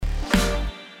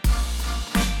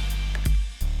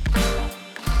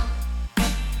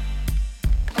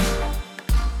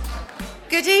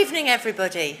Good evening,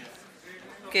 everybody.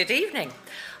 Good evening.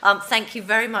 Thank you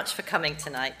very much for coming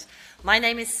tonight. My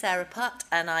name is Sarah Putt,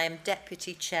 and I am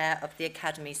Deputy Chair of the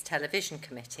Academy's Television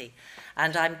Committee,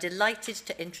 and I'm delighted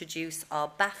to introduce our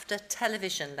BAFTA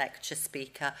Television Lecture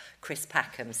speaker, Chris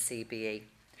Packham, CBE.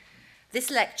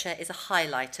 This lecture is a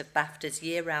highlight of BAFTA's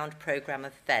year-round programme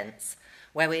of events,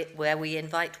 where we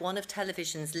invite one of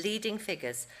television's leading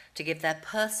figures to give their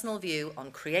personal view on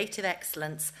creative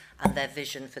excellence and their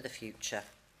vision for the future.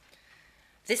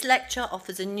 This lecture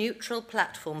offers a neutral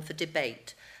platform for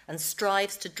debate and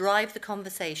strives to drive the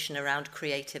conversation around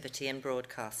creativity in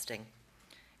broadcasting.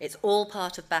 It's all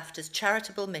part of BAFTA's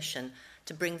charitable mission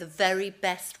to bring the very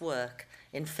best work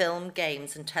in film,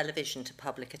 games and television to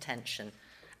public attention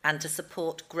and to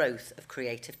support growth of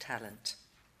creative talent.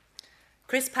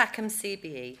 Chris Packham,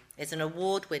 CBE, is an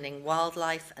award-winning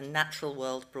wildlife and natural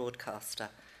world broadcaster,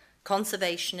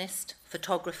 conservationist,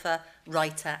 photographer,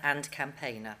 writer and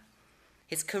campaigner.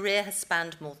 His career has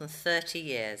spanned more than 30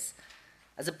 years.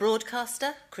 As a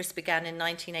broadcaster, Chris began in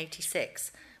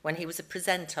 1986 when he was a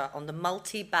presenter on the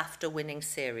multi-BAFTA winning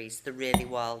series, The Really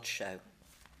Wild Show.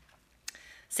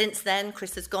 Since then,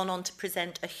 Chris has gone on to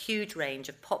present a huge range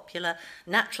of popular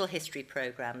natural history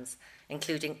programmes,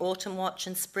 including Autumn Watch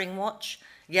and Spring Watch,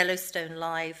 Yellowstone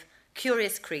Live,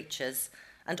 Curious Creatures,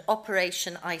 and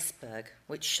Operation Iceberg,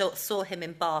 which saw him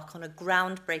embark on a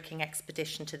groundbreaking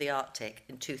expedition to the Arctic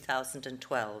in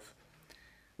 2012.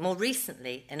 More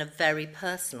recently, in a very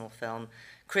personal film,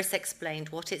 Chris explained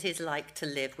what it is like to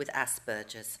live with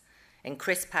Asperger's, in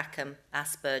Chris Packham,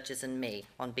 Asperger's and Me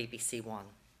on BBC One.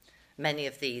 Many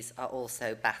of these are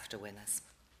also BAFTA winners.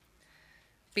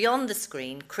 Beyond the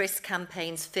screen, Chris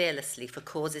campaigns fearlessly for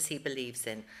causes he believes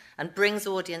in and brings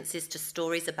audiences to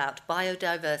stories about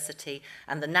biodiversity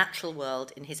and the natural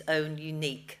world in his own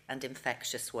unique and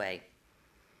infectious way.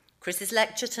 Chris's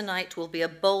lecture tonight will be a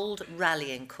bold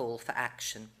rallying call for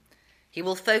action. He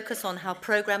will focus on how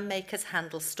programme makers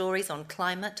handle stories on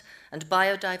climate and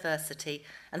biodiversity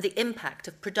and the impact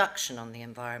of production on the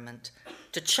environment,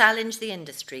 to challenge the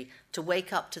industry to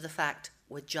wake up to the fact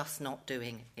we're just not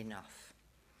doing enough.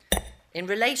 In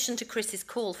relation to Chris's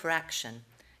call for action,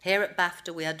 here at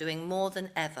BAFTA we are doing more than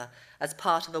ever as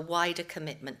part of a wider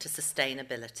commitment to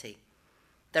sustainability.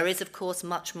 There is, of course,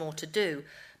 much more to do,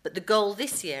 but the goal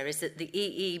this year is that the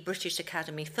EE British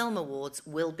Academy Film Awards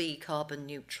will be carbon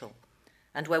neutral,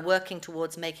 and we're working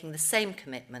towards making the same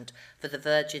commitment for the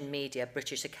Virgin Media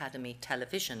British Academy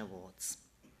Television Awards.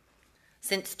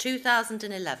 Since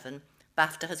 2011,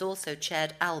 BAFTA has also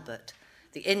chaired ALBERT,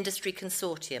 the industry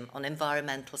consortium on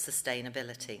environmental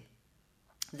sustainability.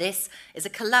 This is a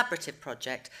collaborative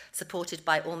project supported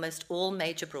by almost all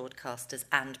major broadcasters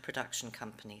and production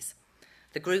companies.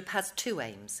 The group has two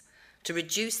aims: to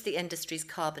reduce the industry's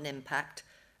carbon impact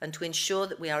and to ensure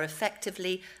that we are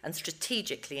effectively and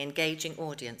strategically engaging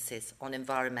audiences on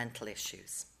environmental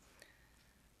issues.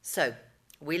 So,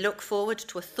 we look forward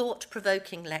to a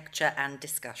thought-provoking lecture and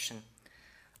discussion.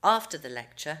 After the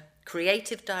lecture,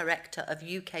 Creative Director of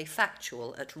UK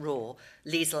Factual at RAW,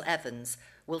 Liesl Evans,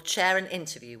 will chair an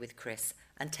interview with Chris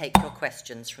and take your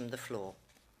questions from the floor.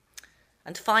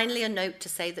 And finally, a note to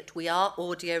say that we are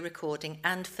audio recording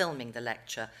and filming the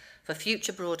lecture for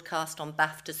future broadcast on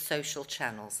BAFTA's social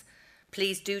channels.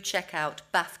 Please do check out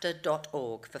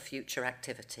bafta.org for future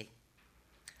activity.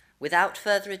 Without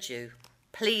further ado,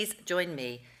 please join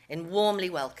me in warmly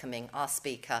welcoming our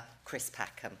speaker, Chris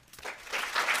Packham.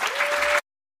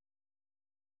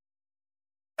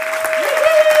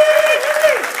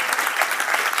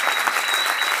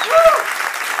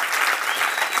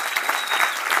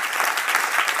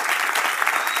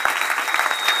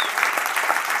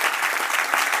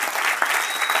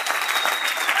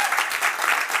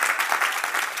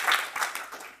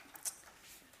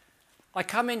 I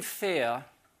come in fear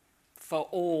for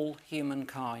all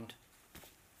humankind.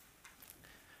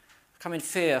 I come in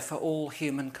fear for all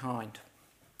humankind.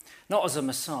 Not as a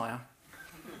Messiah,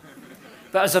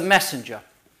 but as a messenger.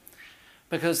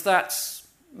 Because that's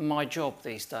my job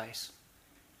these days.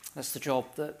 That's the job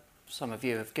that some of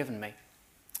you have given me.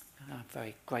 I'm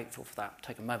very grateful for that.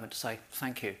 Take a moment to say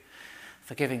thank you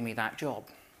for giving me that job.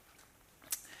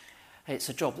 It's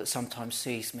a job that sometimes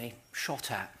sees me shot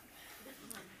at.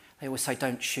 They always say,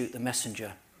 don't shoot the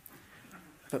messenger.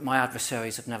 But my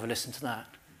adversaries have never listened to that.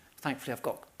 Thankfully, I've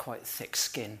got quite thick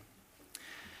skin.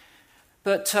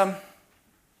 But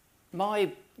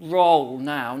my role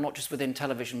now, not just within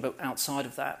television, but outside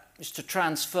of that, is to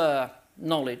transfer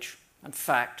knowledge and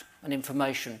fact and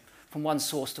information from one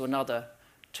source to another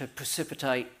to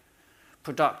precipitate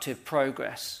productive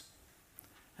progress.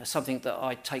 Something that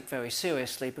I take very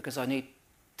seriously because I need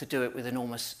to do it with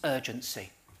enormous urgency.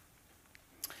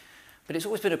 But it's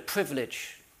always been a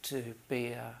privilege to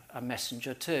be a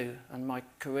messenger too, and my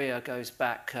career goes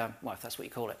back, well, if that's what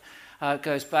you call it,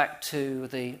 goes back to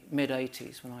the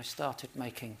mid-80s when I started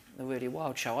making The Really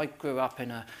Wild Show. I grew up in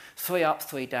a 3 up,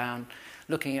 3 down,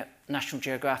 looking at National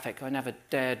Geographic. I never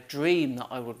dared dream that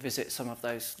I would visit some of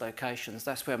those locations.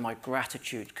 That's where my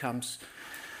gratitude comes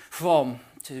from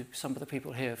to some of the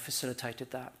people here who facilitated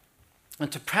that.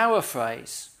 And to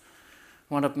paraphrase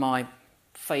one of my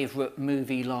favourite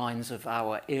movie lines of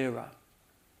our era,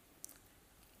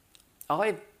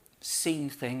 I've seen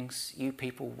things you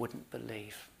people wouldn't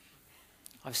believe.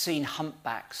 I've seen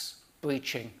humpbacks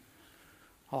breaching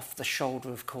off the shoulder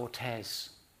of Cortez.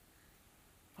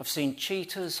 I've seen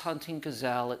cheetahs hunting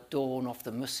gazelle at dawn off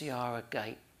the Musiara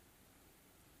Gate.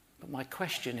 But my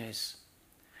question is,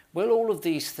 will all of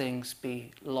these things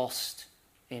be lost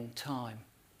in time,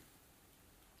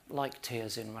 like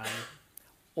tears in rain,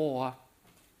 or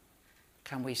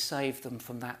can we save them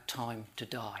from that time to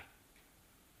die?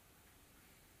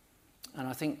 And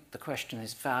I think the question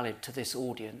is valid to this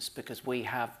audience because we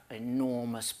have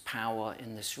enormous power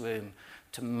in this room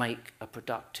to make a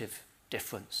productive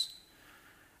difference.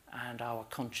 And our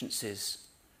consciences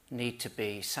need to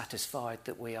be satisfied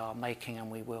that we are making and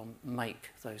we will make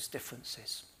those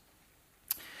differences.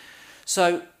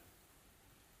 So,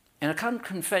 in a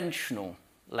unconventional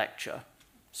lecture,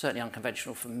 certainly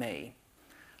unconventional for me,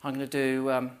 I'm going to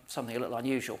do something a little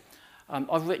unusual.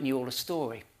 I've written you all a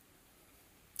story.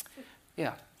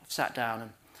 Yeah, I've sat down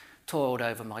and toiled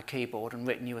over my keyboard and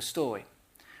written you a story.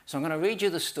 So I'm going to read you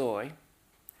the story,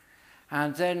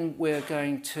 and then we're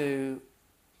going to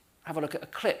have a look at a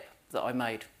clip that I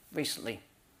made recently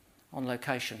on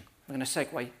location. We're going to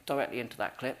segue directly into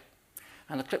that clip,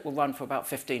 and the clip will run for about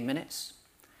 15 minutes,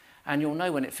 and you'll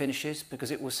know when it finishes because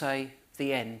it will say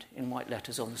 "the end" in white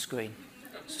letters on the screen.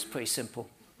 It's pretty simple.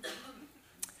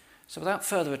 So without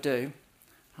further ado,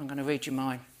 I'm going to read you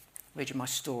my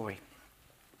story.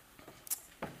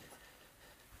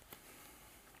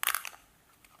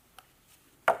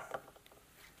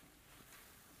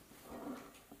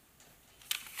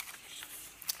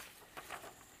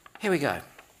 Here we go.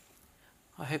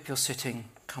 I hope you're sitting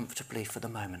comfortably for the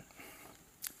moment.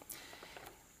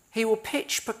 He will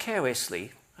pitch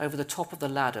precariously over the top of the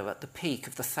ladder at the peak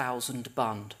of the 1,000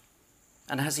 Bund,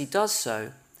 and as he does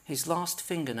so, his last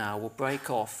fingernail will break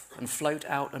off and float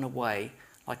out and away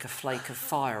like a flake of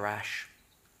fire ash.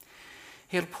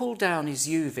 He'll pull down his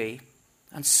UV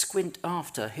and squint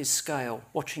after his scale,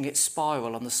 watching it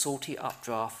spiral on the salty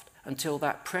updraft until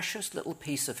that precious little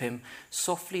piece of him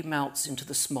softly melts into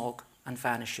the smog and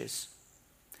vanishes.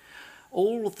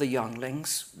 All of the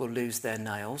younglings will lose their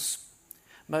nails,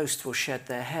 most will shed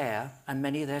their hair and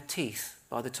many their teeth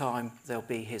by the time they'll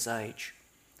be his age.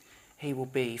 He will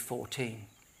be 14.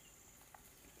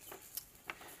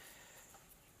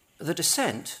 The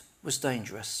descent was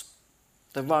dangerous.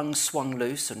 The rungs swung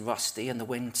loose and rusty, and the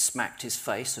wind smacked his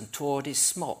face and tore at his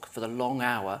smock for the long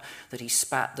hour that he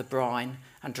spat the brine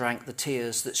and drank the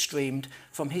tears that streamed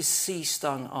from his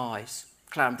sea-stung eyes,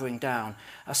 clambering down,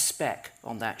 a speck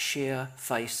on that sheer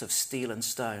face of steel and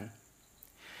stone.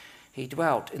 He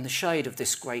dwelt in the shade of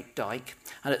this great dyke,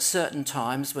 and at certain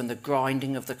times when the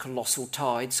grinding of the colossal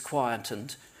tides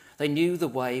quietened, they knew the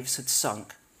waves had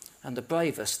sunk, and the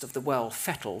bravest of the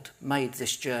well-fettled made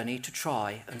this journey to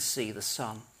try and see the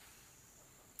sun.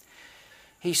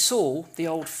 He saw the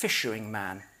old fishering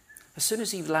man as soon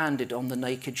as he landed on the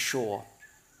naked shore,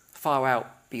 far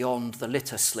out beyond the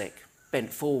litter slick,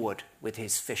 bent forward with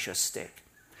his fisher stick,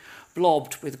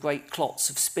 blobbed with great clots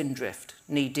of spindrift,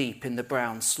 knee-deep in the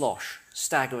brown slosh,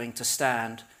 staggering to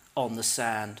stand on the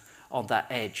sand on that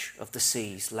edge of the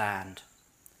sea's land.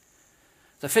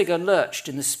 The figure lurched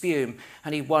in the spume,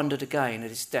 and he wondered again at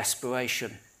his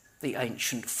desperation, the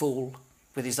ancient fool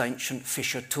with his ancient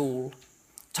fisher tool,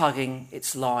 tugging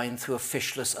its line through a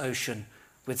fishless ocean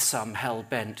with some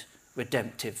hell-bent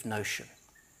redemptive notion.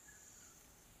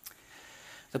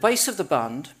 The base of the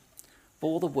Bund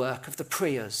bore the work of the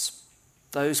Priors,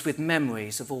 those with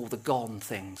memories of all the gone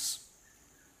things.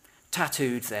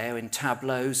 Tattooed there in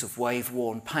tableaus of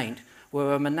wave-worn paint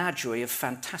were a menagerie of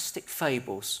fantastic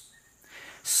fables,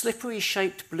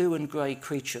 slippery-shaped blue and grey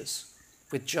creatures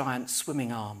with giant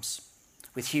swimming arms,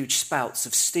 with huge spouts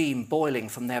of steam boiling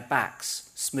from their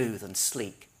backs, smooth and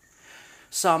sleek.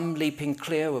 Some leaping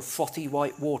clear of frothy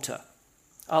white water,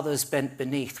 others bent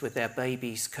beneath with their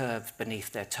babies curved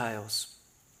beneath their tails.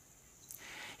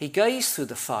 He gazed through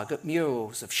the fug at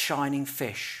murals of shining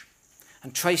fish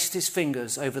and traced his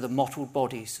fingers over the mottled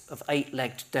bodies of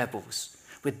 8-legged devils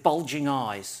with bulging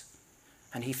eyes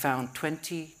and he found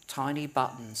 20 tiny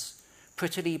buttons,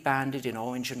 prettily banded in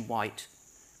orange and white,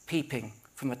 peeping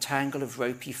from a tangle of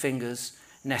ropey fingers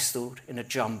nestled in a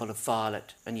jumble of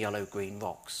violet and yellow-green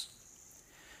rocks.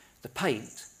 The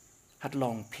paint had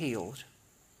long peeled.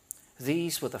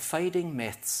 These were the fading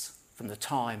myths from the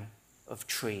time of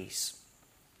trees.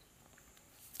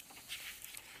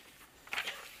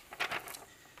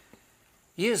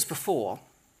 Years before,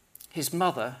 his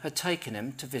mother had taken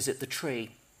him to visit the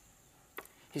tree.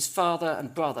 His father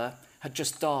and brother had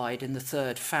just died in the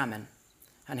third famine,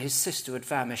 and his sister had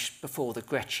vanished before the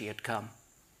Grecci had come.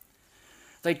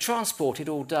 They'd transported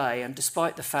all day, and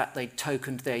despite the fact they'd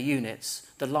tokened their units,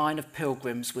 the line of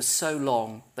pilgrims was so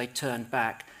long they turned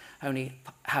back, only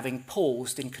having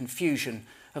paused in confusion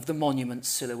of the monument's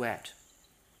silhouette.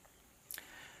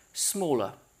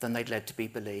 Smaller than they'd led to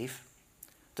believe,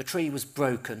 the tree was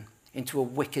broken into a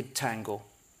wicked tangle,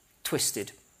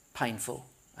 twisted, painful,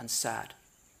 and sad.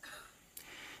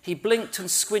 He blinked and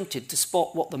squinted to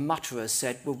spot what the mutterers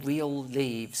said were real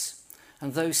leaves,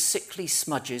 and those sickly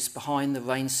smudges behind the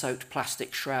rain-soaked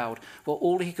plastic shroud were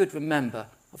all he could remember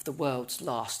of the world's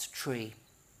last tree.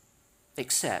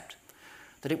 Except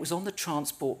that it was on the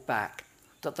transport back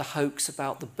that the hoax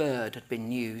about the bird had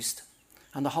been used,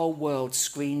 and the whole world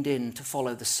screened in to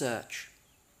follow the search.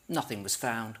 Nothing was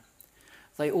found.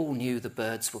 They all knew the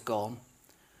birds were gone.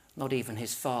 Not even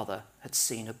his father had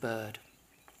seen a bird.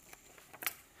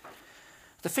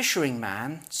 The fishery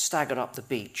man staggered up the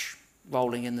beach,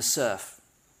 rolling in the surf,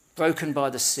 broken by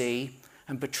the sea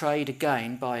and betrayed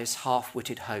again by his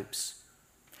half-witted hopes.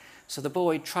 So the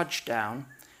boy trudged down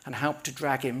and helped to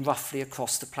drag him roughly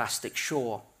across the plastic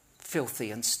shore, filthy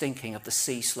and stinking of the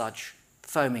sea sludge,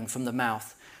 foaming from the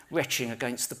mouth, retching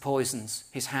against the poisons,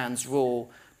 his hands raw,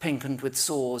 pinkened with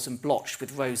sores and blotched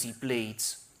with rosy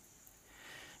bleeds.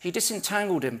 He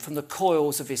disentangled him from the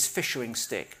coils of his fishing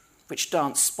stick, which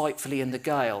danced spitefully in the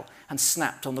gale and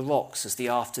snapped on the rocks as the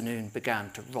afternoon began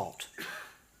to rot.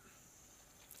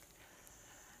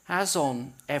 As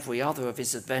on every other of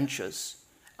his adventures,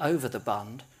 over the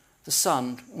Bund, the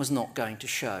sun was not going to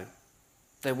show.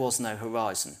 There was no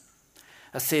horizon.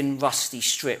 A thin, rusty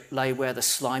strip lay where the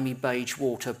slimy beige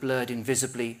water blurred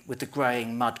invisibly with the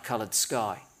greying, mud-coloured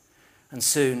sky, and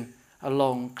soon a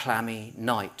long, clammy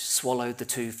night swallowed the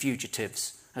two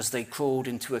fugitives as they crawled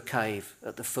into a cave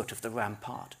at the foot of the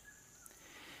rampart.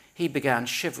 He began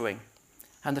shivering,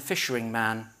 and the fishing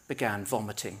man began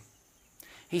vomiting.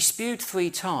 He spewed 3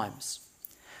 times.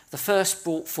 The first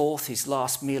brought forth his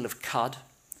last meal of cud,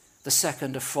 the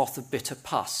second a froth of bitter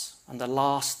pus, and the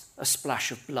last a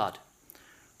splash of blood,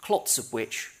 clots of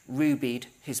which rubied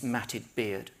his matted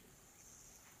beard.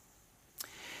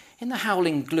 In the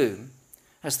howling gloom,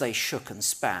 as they shook and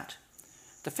spat,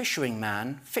 the fishing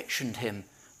man fictioned him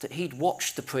that he'd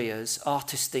watched the Priors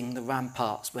artisting the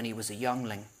ramparts when he was a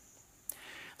youngling.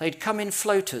 They'd come in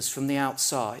floaters from the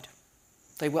outside.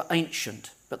 They were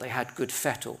ancient, but they had good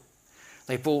fettle.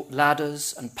 They brought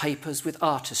ladders and papers with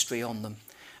artistry on them,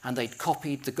 and they'd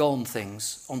copied the gone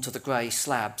things onto the grey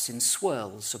slabs in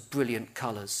swirls of brilliant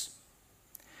colours.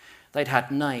 They'd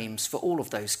had names for all of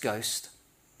those ghosts,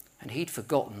 and he'd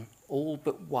forgotten all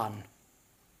but one.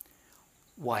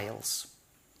 Whales.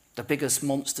 The biggest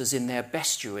monsters in their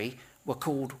bestiary were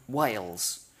called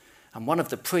whales, and one of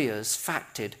the Priors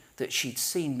facted that she'd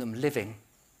seen them living.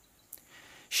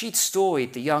 She'd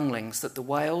storied the younglings that the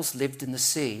whales lived in the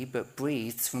sea but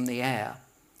breathed from the air,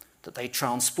 that they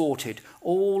transported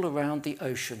all around the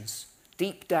oceans,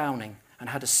 deep downing, and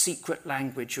had a secret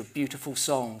language of beautiful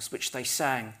songs which they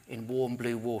sang in warm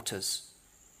blue waters,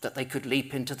 that they could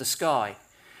leap into the sky,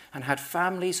 and had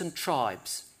families and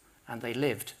tribes, and they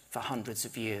lived for hundreds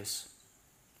of years.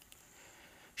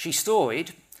 She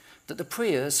storied that the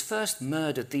Priors first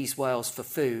murdered these whales for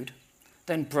food,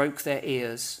 then broke their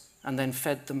ears, and then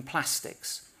fed them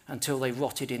plastics until they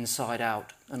rotted inside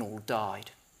out and all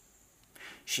died.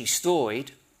 She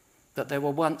storied that there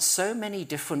were once so many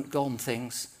different gone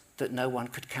things that no one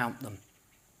could count them,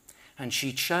 and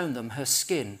she'd shown them her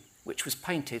skin, which was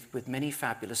painted with many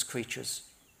fabulous creatures.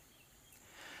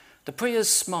 The Priors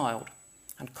smiled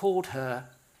and called her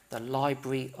the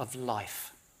Library of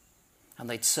Life, and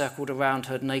they'd circled around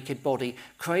her naked body,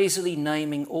 crazily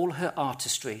naming all her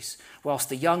artistries, whilst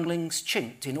the younglings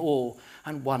chinked in awe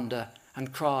and wonder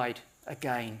and cried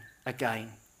again,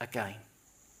 again, again.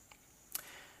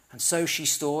 And so she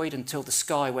storied until the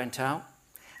sky went out,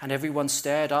 and everyone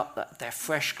stared up at their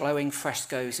fresh, glowing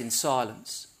frescoes in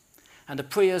silence. And the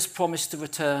Priors promised to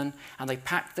return, and they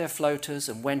packed their floaters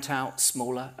and went out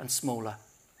smaller and smaller.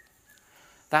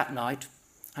 That night,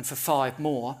 and for 5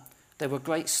 more, there were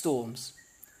great storms,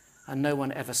 and no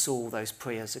one ever saw those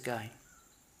Prias again.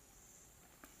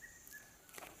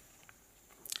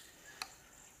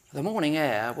 The morning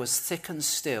air was thick and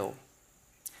still,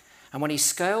 and when he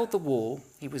scaled the wall,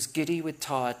 he was giddy with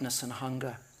tiredness and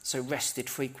hunger, so rested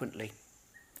frequently,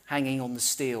 hanging on the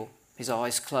steel, his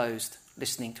eyes closed,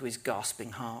 listening to his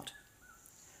gasping heart.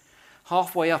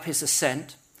 Halfway up his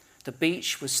ascent, the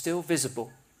beach was still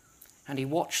visible, and he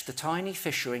watched the tiny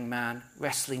fishing man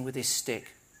wrestling with his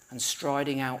stick and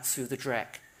striding out through the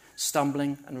dreck,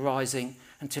 stumbling and rising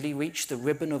until he reached the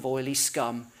ribbon of oily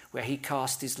scum where he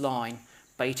cast his line,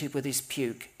 baited with his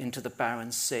puke, into the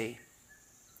barren sea.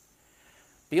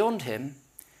 Beyond him,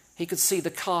 he could see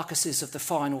the carcasses of the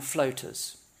final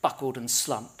floaters, buckled and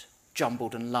slumped,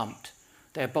 jumbled and lumped,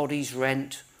 their bodies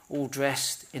rent, all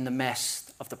dressed in the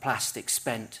mess of the plastic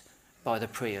spent by the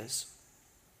Prias.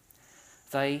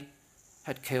 They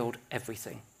had killed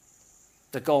everything.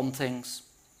 The gone things,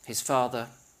 his father,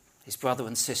 his brother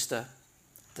and sister,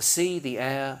 the sea, the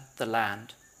air, the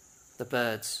land, the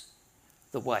birds,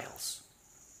 the whales.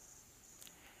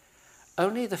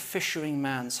 Only the fishing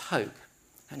man's hope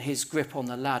and his grip on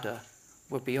the ladder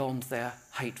were beyond their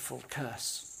hateful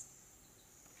curse.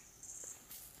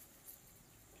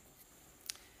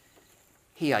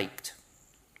 He ached.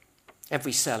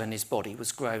 Every cell in his body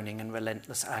was groaning in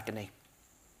relentless agony.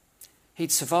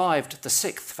 He'd survived the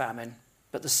 6th famine,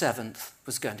 but the 7th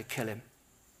was going to kill him.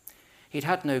 He'd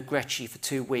had no Grecci for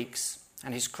 2 weeks,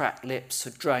 and his cracked lips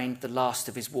had drained the last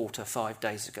of his water 5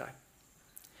 days ago.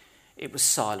 It was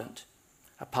silent,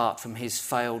 apart from his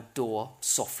failed door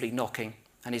softly knocking,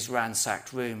 and his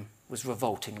ransacked room was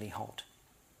revoltingly hot.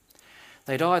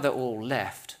 They'd either all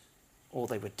left, or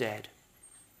they were dead.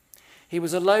 He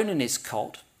was alone in his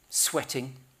cot,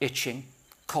 sweating, itching,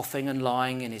 coughing and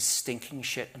lying in his stinking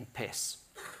shit and piss.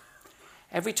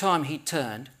 Every time he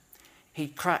turned,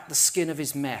 he'd crack the skin of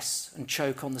his mess and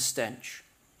choke on the stench.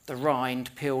 The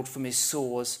rind peeled from his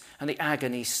sores and the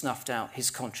agony snuffed out his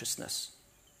consciousness.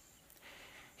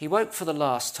 He woke for the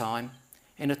last time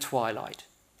in a twilight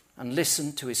and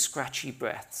listened to his scratchy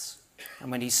breaths. And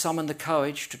when he summoned the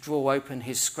courage to draw open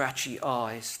his scratchy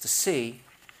eyes to see,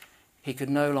 he could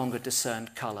no longer discern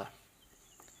colour.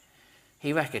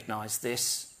 He recognised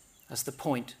this as the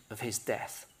point of his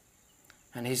death,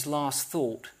 and his last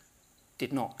thought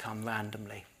did not come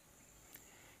randomly.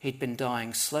 He'd been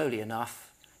dying slowly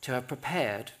enough to have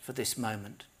prepared for this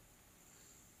moment.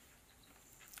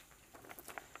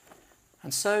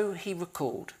 And so he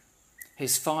recalled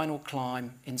his final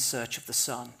climb in search of the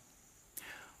sun.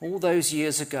 All those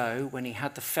years ago when he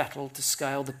had the fettle to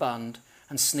scale the bund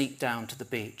and sneak down to the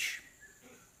beach.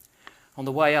 On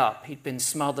the way up, he'd been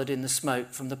smothered in the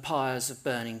smoke from the pyres of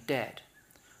burning dead.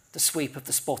 The sweep of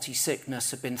the spotty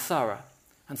sickness had been thorough,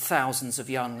 and thousands of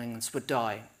younglings were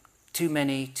dying, too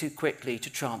many too quickly to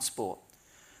transport,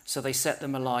 so they set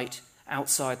them alight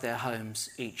outside their homes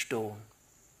each dawn.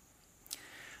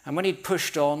 And when he'd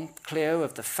pushed on, clear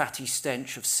of the fatty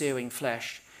stench of searing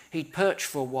flesh, he'd perched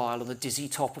for a while on the dizzy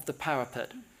top of the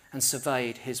parapet and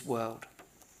surveyed his world.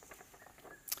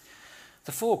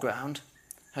 The foreground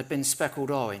had been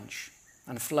speckled orange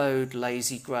and flowed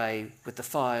lazy grey with the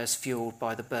fires fuelled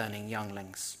by the burning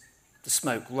younglings. The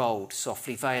smoke rolled,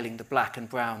 softly veiling the black and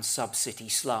brown sub-city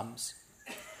slums.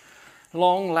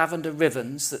 Long lavender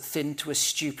ribbons that thinned to a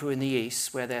stupor in the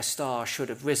east where their star should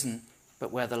have risen,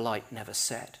 but where the light never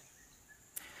set.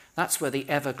 That's where the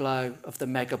everglow of the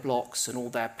mega blocks and all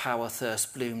their power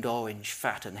thirst bloomed orange,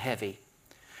 fat and heavy,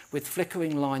 with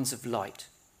flickering lines of light.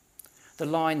 The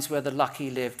lines where the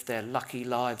lucky lived their lucky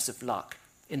lives of luck,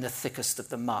 in the thickest of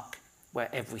the muck,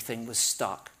 where everything was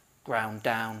stuck, ground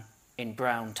down, in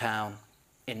Brown Town,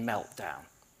 in meltdown.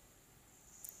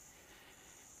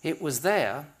 It was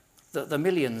there that the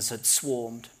millions had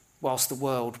swarmed, whilst the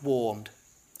world warmed,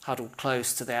 huddled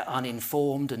close to their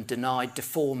uninformed and denied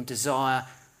deformed desire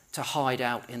to hide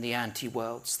out in the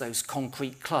anti-worlds, those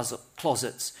concrete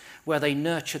closets where they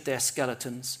nurtured their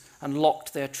skeletons and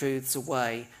locked their truths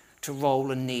away to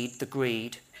roll and knead the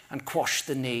greed and quash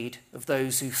the need of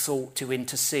those who thought to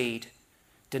intercede,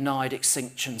 denied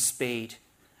extinction speed,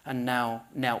 and now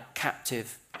knelt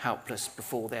captive, helpless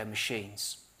before their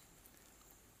machines.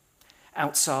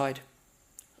 Outside,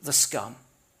 the scum,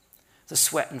 the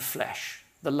sweat and flesh,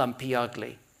 the lumpy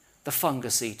ugly, the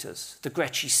fungus eaters, the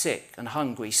Grecci sick and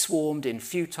hungry swarmed in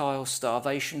futile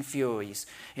starvation furies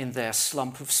in their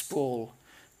slump of sprawl,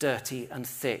 dirty and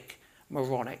thick,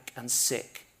 moronic and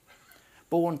sick,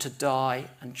 born to die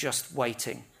and just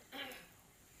waiting,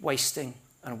 wasting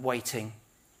and waiting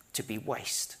to be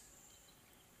waste.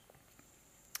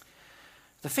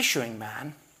 The fishing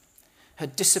man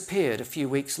had disappeared a few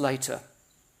weeks later,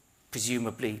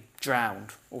 presumably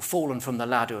drowned or fallen from the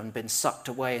ladder and been sucked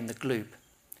away in the gloop.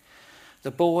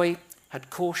 The boy had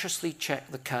cautiously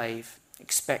checked the cave,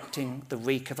 expecting the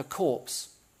reek of a corpse,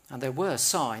 and there were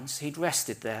signs he'd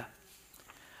rested there.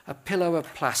 A pillow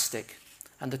of plastic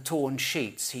and the torn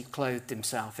sheets he'd clothed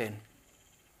himself in.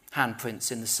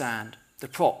 Handprints in the sand, the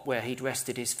prop where he'd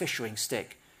rested his fishing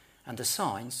stick, and the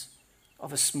signs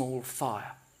of a small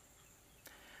fire.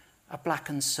 A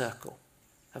blackened circle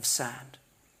of sand,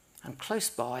 and close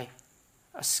by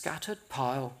a scattered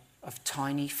pile of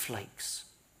tiny flakes,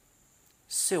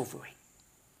 silvery,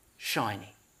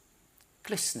 shiny,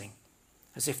 glistening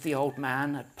as if the old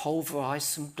man had pulverized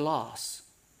some glass.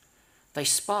 They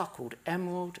sparkled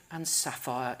emerald and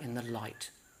sapphire in the light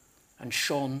and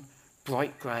shone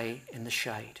bright grey in the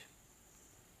shade.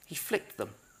 He flicked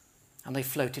them and they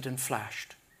floated and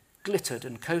flashed, glittered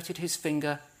and coated his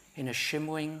finger in a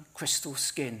shimmering crystal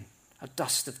skin, a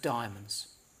dust of diamonds.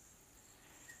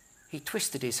 He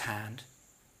twisted his hand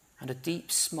and a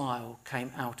deep smile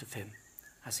came out of him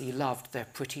as he loved their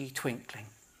pretty twinkling.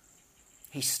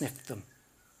 He sniffed them,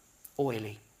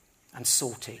 oily and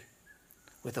salty,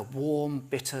 with a warm,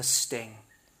 bitter sting,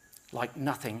 like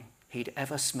nothing he'd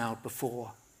ever smelled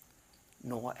before,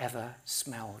 nor ever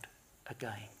smelled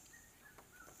again.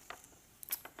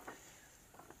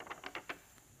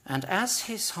 And as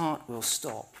his heart will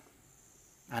stop,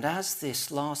 and as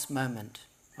this last moment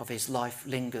of his life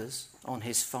lingers on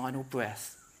his final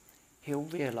breath, he'll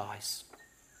realise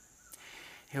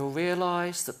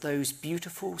that those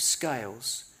beautiful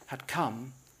scales had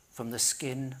come from the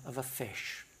skin of a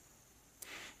fish.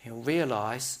 He'll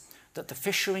realise that the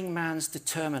fishery man's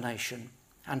determination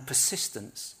and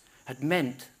persistence had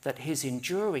meant that his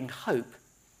enduring hope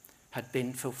had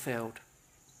been fulfilled.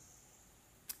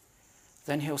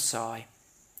 Then he'll sigh,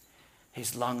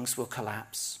 his lungs will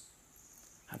collapse,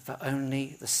 and for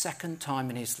only the second time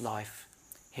in his life,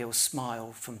 he'll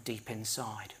smile from deep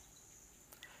inside.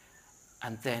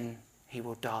 And then he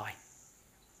will die.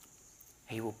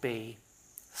 He will be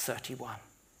 31.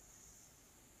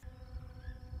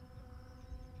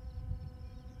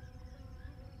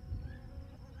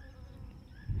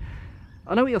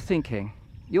 I know what you're thinking.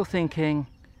 You're thinking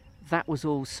that was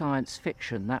all science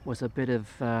fiction. That was a bit of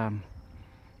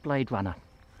Blade Runner,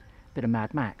 a bit of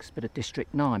Mad Max, a bit of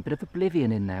District 9, a bit of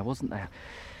Oblivion in there, wasn't there?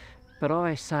 But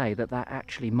I say that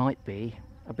actually might be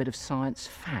a bit of science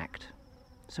fact.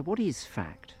 So what is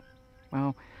fact?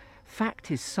 Well,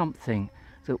 fact is something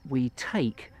that we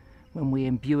take when we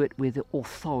imbue it with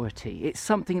authority. It's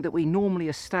something that we normally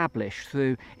establish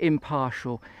through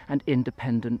impartial and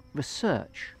independent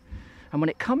research. And when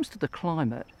it comes to the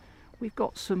climate, we've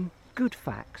got some good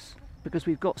facts because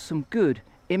we've got some good,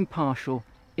 impartial,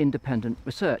 independent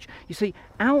research. You see,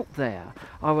 out there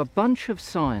are a bunch of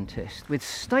scientists with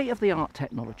state-of-the-art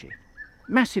technology,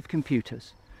 massive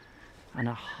computers, and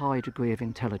a high degree of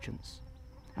intelligence.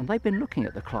 And they've been looking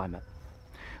at the climate.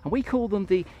 And we call them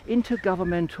the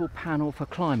Intergovernmental Panel for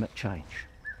Climate Change.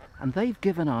 And they've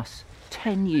given us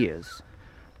 10 years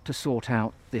to sort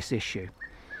out this issue.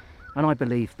 And I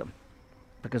believe them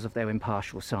because of their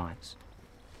impartial science.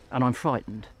 And I'm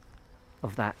frightened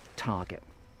of that target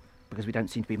because we don't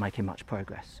seem to be making much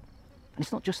progress. And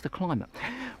it's not just the climate.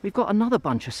 We've got another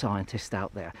bunch of scientists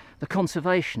out there, the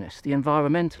conservationists, the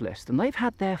environmentalists, and they've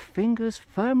had their fingers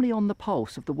firmly on the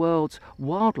pulse of the world's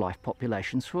wildlife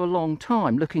populations for a long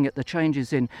time, looking at the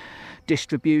changes in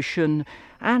distribution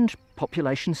and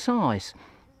population size.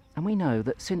 And we know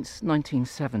that since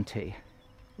 1970,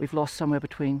 we've lost somewhere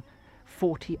between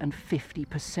 40 and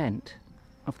 50%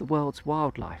 of the world's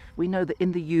wildlife. We know that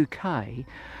in the UK,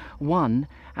 1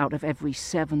 out of every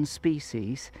 7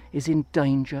 species is in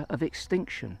danger of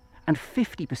extinction, and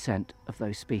 50% of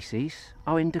those species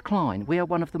are in decline. We are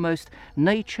one of the most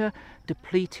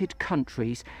nature-depleted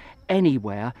countries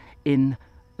anywhere in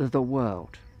the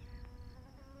world.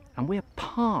 And we're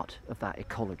part of that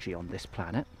ecology on this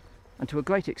planet, and to a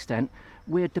great extent,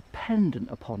 we're dependent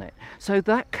upon it. So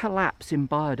that collapse in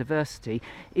biodiversity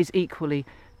is equally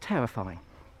terrifying.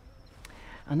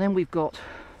 And then we've got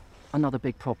another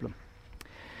big problem.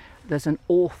 There's an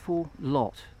awful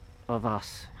lot of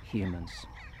us humans.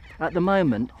 At the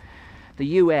moment, the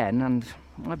UN, and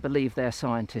I believe their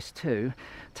scientists too,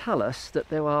 tell us that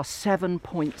there are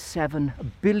 7.7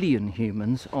 billion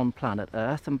humans on planet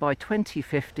Earth, and by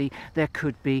 2050 there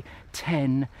could be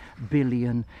 10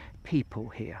 billion people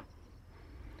here.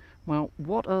 Well,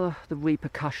 what are the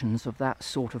repercussions of that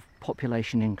sort of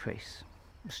population increase?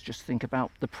 Let's just think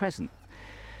about the present.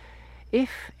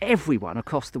 If everyone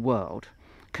across the world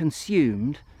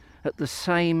consumed at the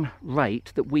same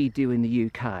rate that we do in the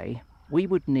UK, we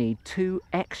would need 2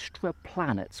 extra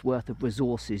planets worth of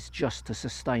resources just to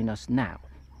sustain us now.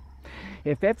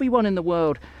 If everyone in the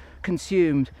world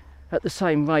consumed at the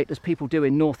same rate as people do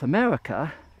in North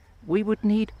America, we would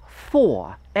need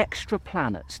 4 extra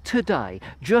planets today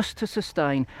just to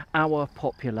sustain our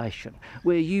population.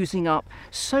 We're using up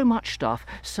so much stuff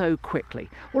so quickly.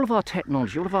 All of our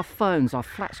technology, all of our phones, our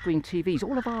flat screen TVs,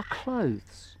 all of our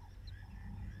clothes.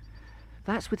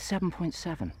 That's with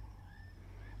 7.7.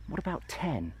 What about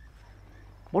 10?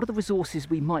 What are the resources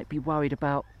we might be worried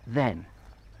about then?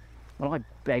 Well, I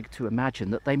beg to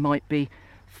imagine that they might be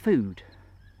food,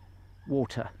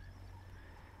 water,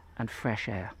 and fresh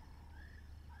air.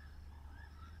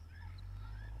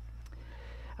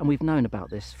 And we've known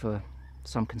about this for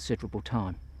some considerable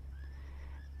time,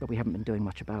 but we haven't been doing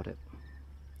much about it.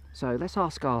 So let's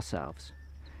ask ourselves,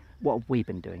 what have we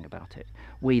been doing about it?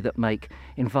 We that make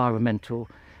environmental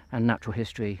and natural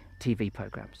history TV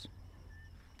programmes.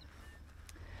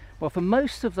 Well, for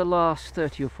most of the last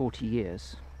 30 or 40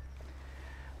 years,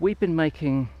 we've been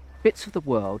making bits of the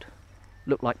world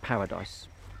look like paradise.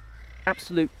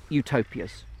 Absolute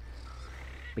utopias.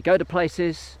 We go to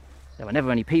places, there were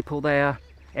never any people there,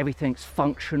 everything's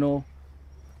functional,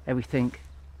 everything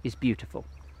is beautiful.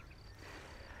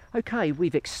 Okay,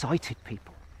 we've excited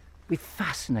people, we've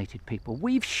fascinated people,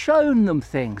 we've shown them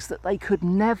things that they could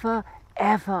never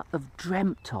ever have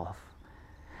dreamt of,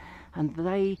 and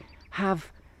they have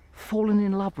fallen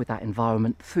in love with that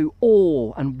environment through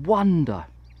awe and wonder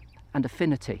and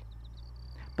affinity.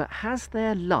 But has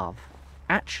their love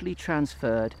actually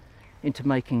transferred into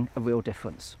making a real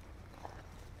difference?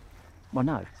 Well,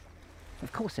 no,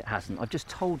 of course it hasn't. I've just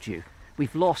told you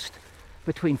we've lost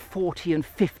between 40 and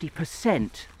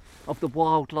 50% of the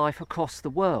wildlife across the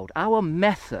world. Our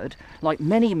method, like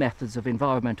many methods of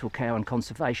environmental care and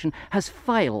conservation, has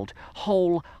failed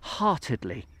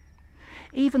wholeheartedly.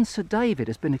 Even Sir David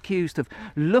has been accused of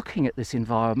looking at this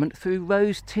environment through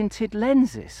rose-tinted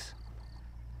lenses.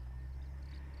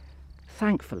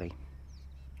 Thankfully,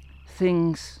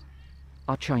 things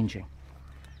are changing,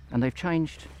 and they've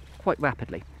changed quite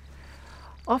rapidly.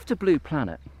 After Blue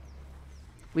Planet,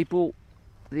 we brought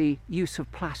the use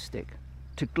of plastic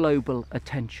to global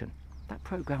attention. That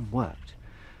programme worked.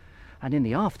 And in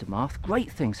the aftermath,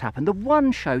 great things happened. The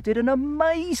One Show did an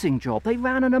amazing job. They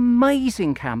ran an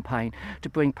amazing campaign to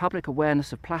bring public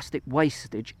awareness of plastic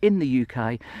wastage in the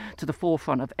UK to the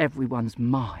forefront of everyone's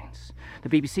minds. The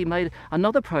BBC made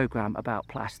another programme about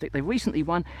plastic. They recently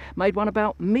made one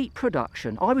about meat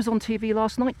production. I was on TV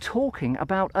last night talking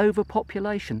about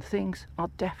overpopulation. Things are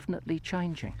definitely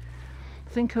changing.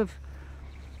 Think of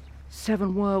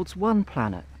 7 Worlds, 1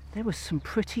 Planet. There was some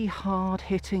pretty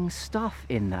hard-hitting stuff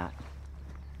in that.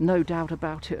 No doubt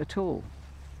about it at all.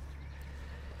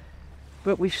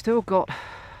 But we've still got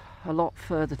a lot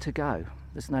further to go.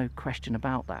 There's no question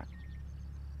about that.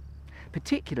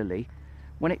 Particularly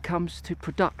when it comes to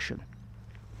production.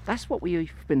 That's what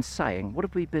we've been saying. What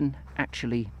have we been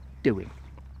actually doing?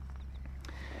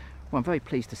 Well, I'm very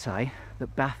pleased to say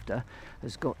that BAFTA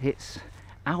has got its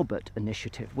Albert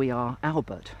initiative. We Are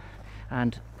Albert.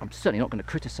 And I'm certainly not going to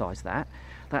criticise that.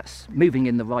 That's moving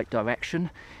in the right direction.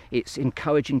 It's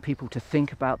encouraging people to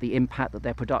think about the impact that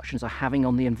their productions are having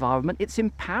on the environment. It's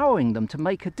empowering them to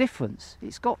make a difference.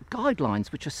 It's got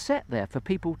guidelines which are set there for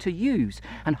people to use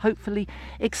and hopefully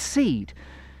exceed.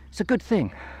 It's a good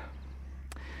thing.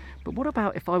 But what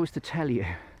about if I was to tell you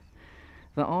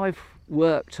that I've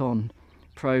worked on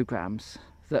programmes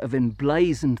that have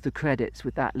emblazoned the credits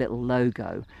with that little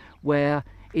logo, where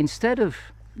instead of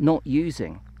not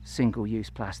using single-use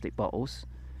plastic bottles,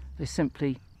 they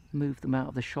simply move them out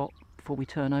of the shop before we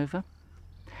turn over?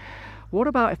 What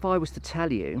about if I was to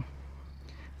tell you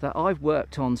that I've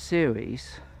worked on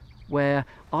series where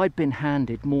I'd been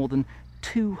handed more than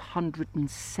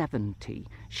 270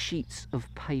 sheets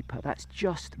of paper? That's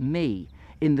just me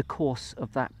in the course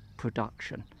of that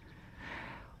production.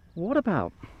 What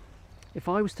about if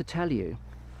I was to tell you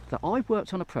that I've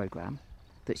worked on a programme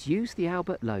that's used the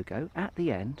Albert logo at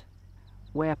the end,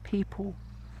 where people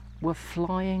were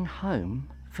flying home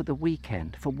for the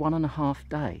weekend for 1.5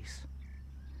 days?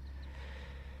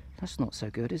 That's not so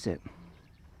good, is it?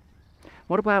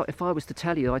 What about if I was to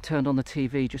tell you I turned on the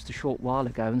TV just a short while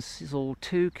ago and saw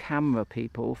 2 camera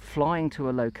people flying to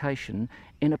a location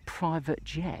in a private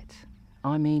jet?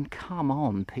 I mean, come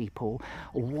on, people,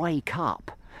 wake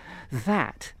up.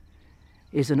 That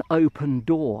is an open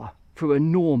door for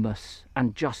enormous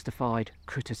and justified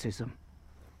criticism.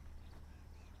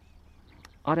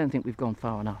 I don't think we've gone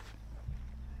far enough.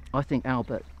 I think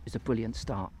Albert is a brilliant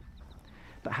start.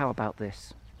 But how about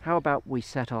this? How about we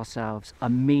set ourselves a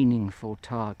meaningful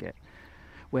target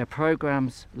where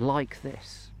programs like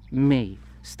this, me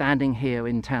standing here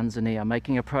in Tanzania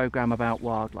making a program about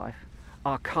wildlife,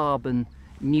 are carbon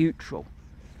neutral.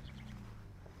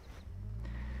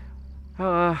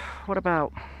 What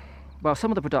about, well, some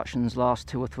of the productions last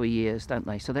 2 or 3 years, don't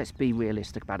they? So let's be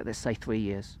realistic about it. Let's say 3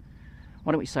 years.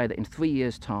 Why don't we say that in 3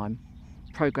 years' time,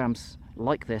 programs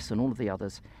like this and all of the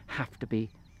others have to be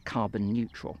carbon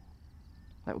neutral?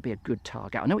 That would be a good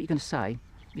target. I know what you're going to say.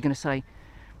 You're going to say,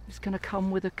 it's going to come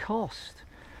with a cost.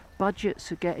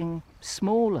 Budgets are getting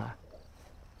smaller.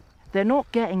 They're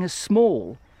not getting as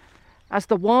small as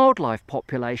the wildlife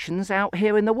populations out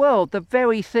here in the world, the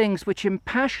very things which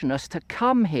impassion us to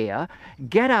come here,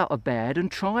 get out of bed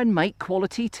and try and make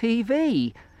quality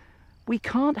TV. We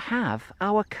can't have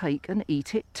our cake and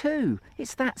eat it too.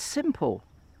 It's that simple.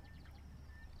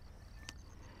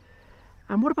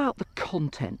 And what about the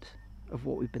content of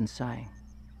what we've been saying?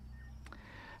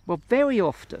 Well, very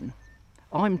often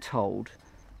I'm told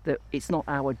that it's not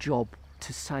our job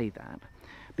to say that,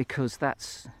 because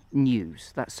that's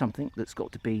news, that's something that's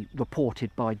got to be reported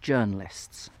by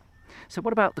journalists. So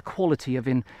what about the quality of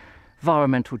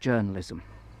environmental journalism?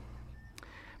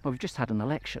 Well, we've just had an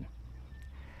election,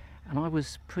 and I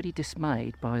was pretty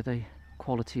dismayed by the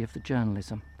quality of the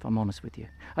journalism, if I'm honest with you.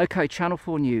 Okay, Channel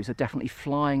 4 News are definitely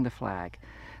flying the flag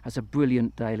as a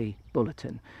brilliant daily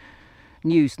bulletin.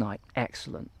 Newsnight,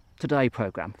 excellent. Today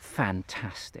programme,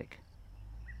 fantastic.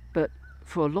 But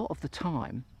for a lot of the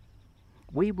time,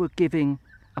 we were giving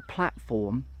a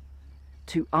platform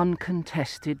to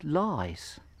uncontested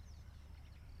lies.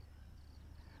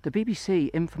 The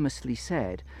BBC infamously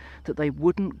said that they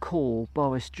wouldn't call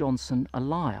Boris Johnson a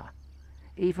liar,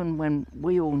 even when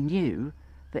we all knew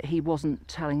that he wasn't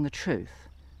telling the truth.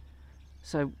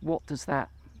 So what does that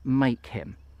make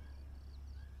him?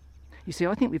 You see,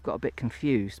 I think we've got a bit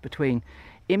confused between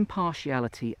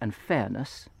impartiality and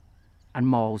fairness and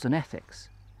morals and ethics.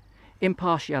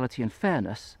 Impartiality and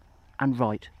fairness and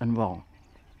right and wrong.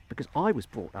 Because I was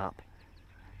brought up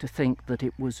to think that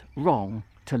it was wrong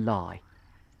to lie.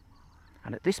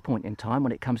 And at this point in time,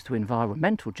 when it comes to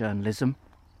environmental journalism,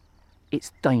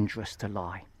 it's dangerous to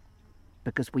lie,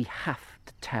 because we have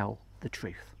to tell the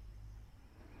truth.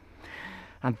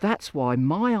 And that's why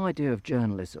my idea of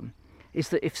journalism is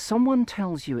that if someone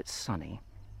tells you it's sunny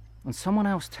and someone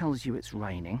else tells you it's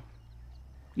raining,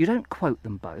 you don't quote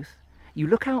them both. You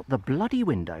look out the bloody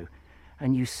window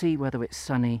and you see whether it's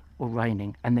sunny or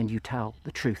raining, and then you tell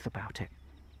the truth about it.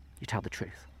 You tell the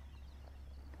truth.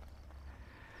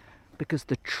 Because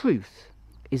the truth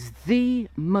is the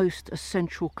most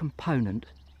essential component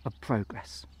of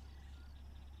progress.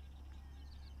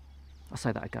 I'll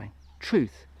say that again.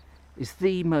 Truth is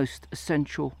the most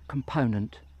essential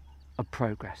component of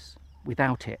progress.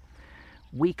 Without it,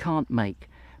 we can't make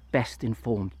best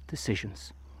informed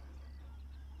decisions.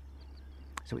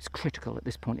 So it's critical at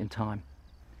this point in time,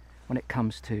 when it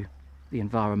comes to the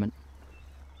environment,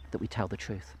 that we tell the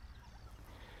truth.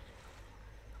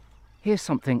 Here's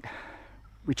something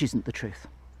which isn't the truth.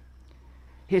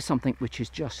 Here's something which is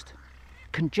just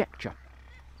conjecture.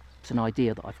 It's an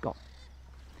idea that I've got.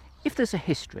 If there's a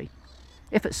history,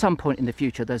 if at some point in the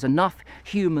future there's enough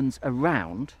humans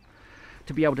around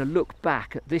to be able to look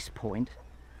back at this point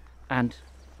and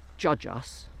judge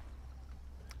us,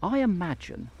 I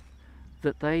imagine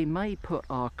that they may put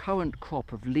our current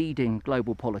crop of leading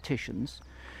global politicians,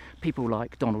 people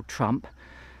like Donald Trump,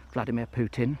 Vladimir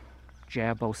Putin,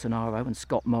 Jair Bolsonaro and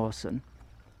Scott Morrison,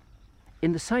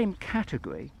 in the same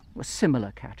category, or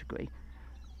similar category,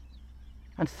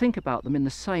 and think about them in the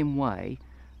same way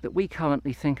that we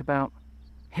currently think about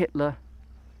Hitler,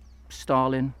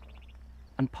 Stalin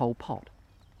and Pol Pot.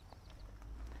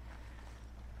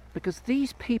 Because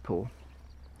these people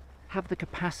have the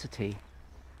capacity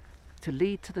to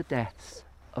lead to the deaths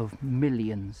of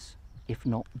millions, if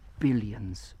not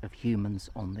billions, of humans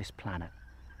on this planet.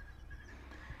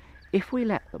 If we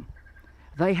let them,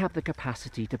 they have the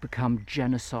capacity to become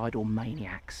genocidal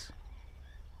maniacs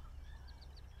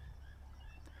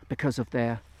because of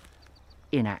their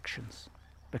inactions,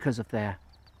 because of their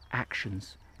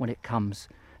actions when it comes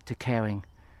to caring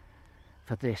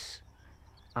for this,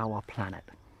 our planet,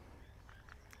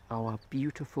 our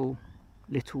beautiful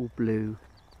little blue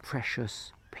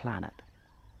precious planet,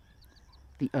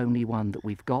 the only one that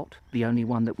we've got, the only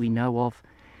one that we know of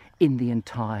in the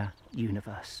entire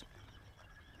universe.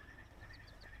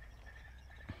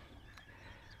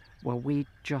 Well, we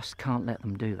just can't let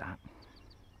them do that.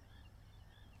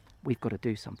 We've got to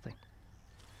do something.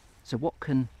 So what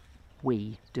can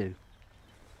we do?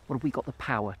 What have we got the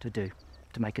power to do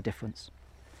to make a difference?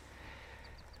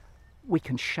 We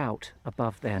can shout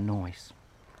above their noise.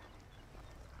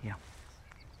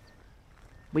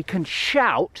 We can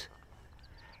shout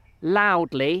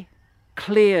loudly,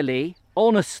 clearly,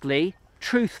 honestly,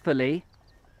 truthfully,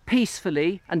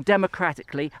 peacefully and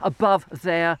democratically above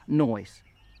their noise.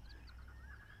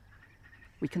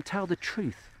 We can tell the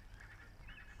truth.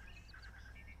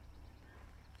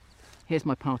 Here's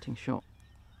my parting shot.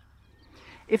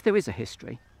 If there is a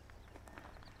history,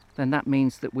 then that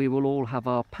means that we will all have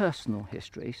our personal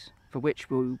histories for which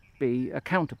we'll be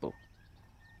accountable.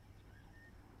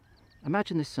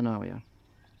 Imagine this scenario.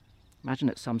 Imagine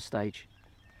at some stage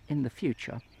in the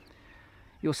future,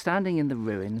 you're standing in the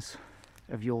ruins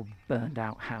of your burned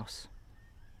out house,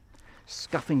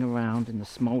 scuffing around in the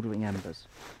smouldering embers,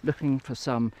 looking for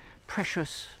some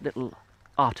precious little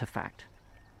artefact.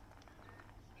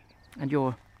 And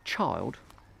your child,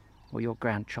 or your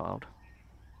grandchild,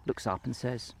 looks up and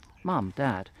says, "Mum,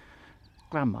 Dad,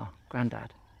 Grandma,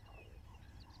 Grandad."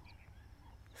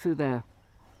 Through their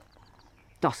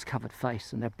dust-covered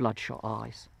face and their bloodshot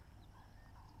eyes.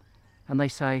 And they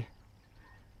say,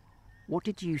 "What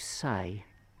did you say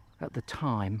at the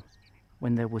time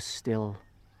when there was still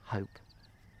hope?"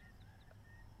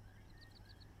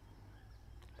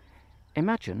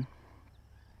 Imagine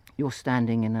you're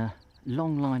standing in a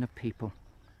long line of people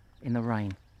in the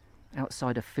rain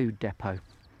outside a food depot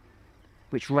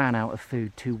which ran out of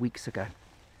food 2 weeks ago.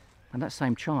 And that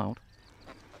same child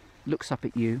looks up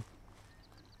at you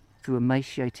through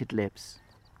emaciated lips.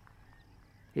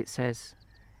 It says,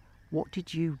 "What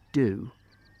did you do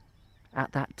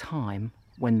at that time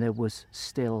when there was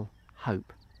still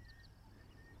hope?"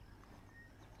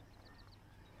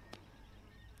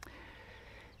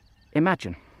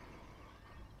 Imagine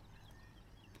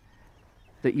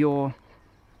that you're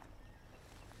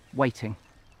waiting,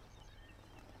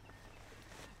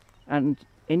 and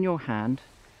in your hand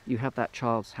you have that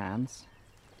child's hands,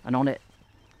 and on it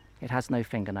has no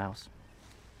fingernails,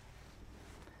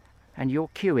 and you're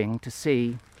queuing to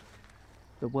see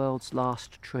the world's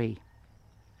last tree.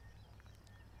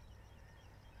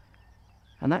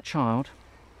 And that child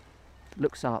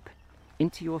looks up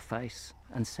into your face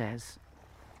and says,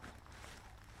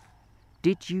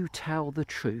 "Did you tell the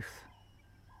truth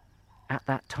at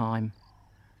that time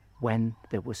when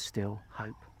there was still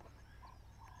hope?"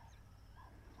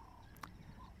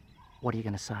 What are you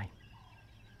going to say?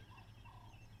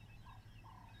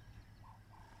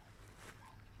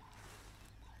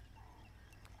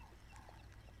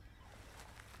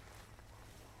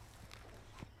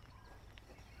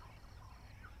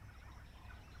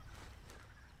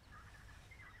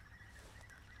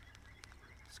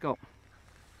 Scott.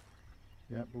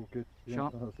 Yeah, all good. Yeah,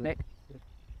 Sharp. that's it. Nick.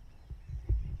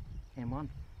 In one.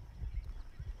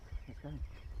 Let's go.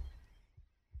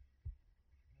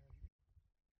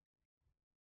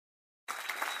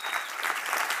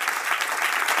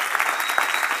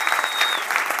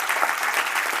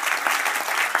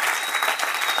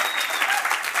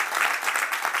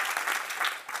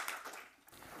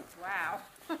 Wow.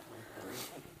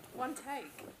 One take.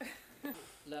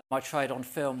 My trade on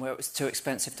film where it was too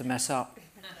expensive to mess up.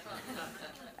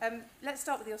 Let's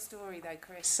start with your story though,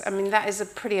 Chris. I mean, that is a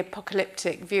pretty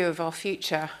apocalyptic view of our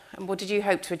future. And what did you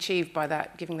hope to achieve by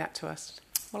that, giving that to us?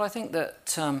 Well, I think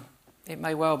that it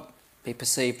may well be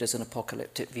perceived as an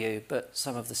apocalyptic view, but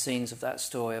some of the scenes of that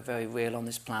story are very real on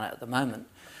this planet at the moment.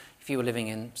 If you were living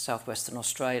in southwestern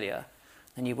Australia,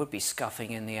 then you would be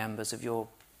scuffing in the embers of your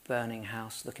burning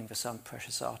house looking for some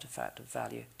precious artefact of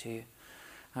value to you.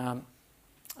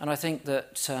 And I think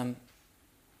that,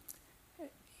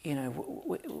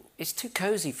 it's too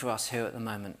cosy for us here at the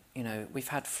moment. You know, we've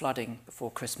had flooding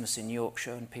before Christmas in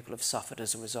Yorkshire and people have suffered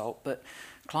as a result. But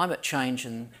climate change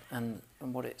and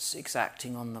what it's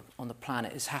exacting on the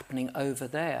planet is happening over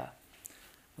there,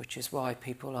 which is why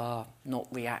people are not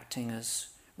reacting as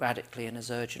radically and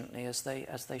as urgently as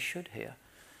they should here.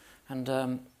 And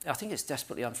I think it's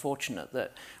desperately unfortunate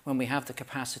that when we have the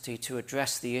capacity to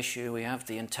address the issue, we have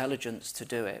the intelligence to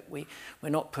do it, we're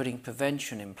not putting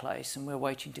prevention in place and we're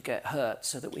waiting to get hurt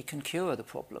so that we can cure the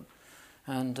problem.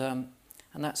 And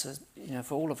that's,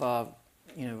 for all of our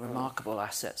remarkable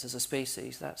assets as a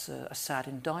species, that's a sad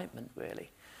indictment, really.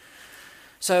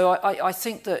 So I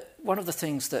think that one of the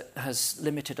things that has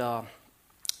limited our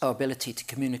ability to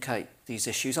communicate these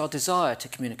issues, our desire to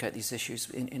communicate these issues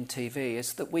in TV,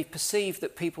 is that we perceive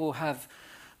that people have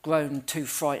grown too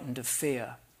frightened of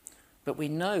fear. But we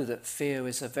know that fear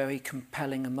is a very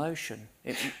compelling emotion.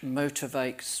 It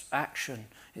motivates action.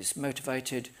 It's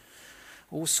motivated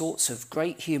all sorts of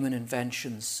great human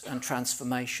inventions and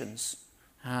transformations.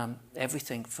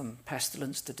 Everything from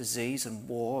pestilence to disease and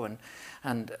war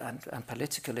and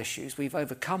political issues, we've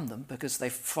overcome them because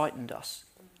they've frightened us.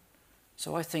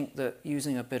 So I think that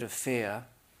using a bit of fear,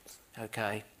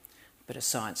 okay, a bit of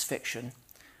science fiction,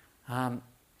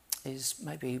 is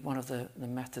maybe one of the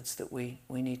methods that we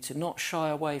need to not shy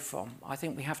away from. I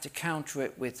think we have to counter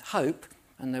it with hope,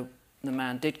 and the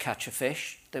man did catch a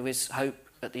fish. There is hope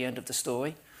at the end of the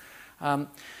story.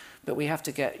 But we have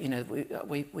to get,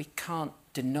 we can't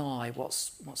deny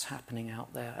what's happening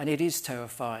out there. And it is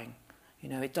terrifying.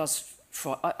 It does,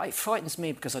 it frightens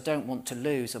me because I don't want to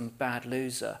lose. I'm a bad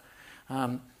loser.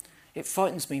 It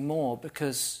frightens me more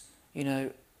because,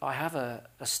 I have a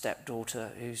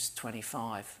stepdaughter who's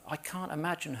 25. I can't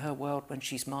imagine her world when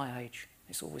she's my age.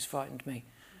 It's always frightened me.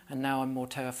 And now I'm more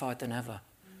terrified than ever.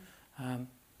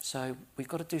 So we've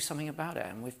got to do something about it,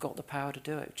 and we've got the power to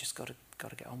do it. We've just got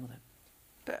to get on with it.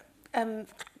 But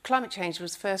climate change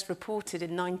was first reported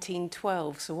in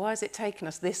 1912, so why has it taken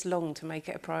us this long to make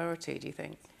it a priority, do you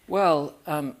think? Well,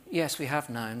 yes, we have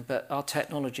known, but our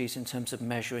technologies in terms of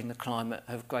measuring the climate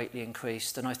have greatly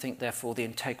increased, and I think, therefore, the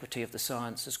integrity of the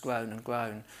science has grown and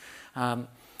grown.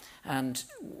 And,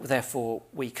 therefore,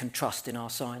 we can trust in our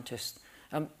scientists.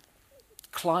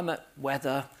 Climate,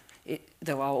 weather,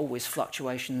 there are always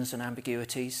fluctuations and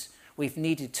ambiguities. We've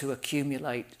needed to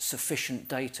accumulate sufficient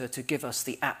data to give us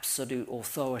the absolute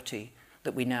authority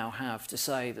that we now have to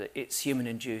say that it's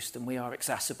human-induced and we are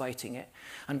exacerbating it.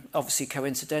 And obviously,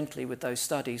 coincidentally, with those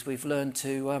studies, we've learned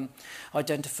to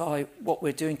identify what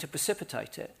we're doing to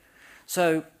precipitate it.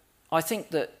 So I think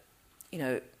that,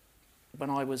 when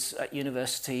I was at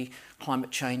university, climate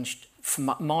change,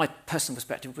 from my personal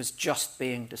perspective, was just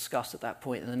being discussed at that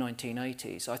point in the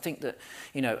 1980s. I think that,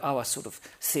 our sort of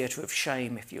theatre of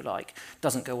shame, if you like,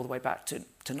 doesn't go all the way back to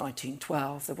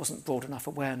 1912. There wasn't broad enough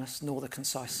awareness, nor the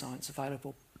concise science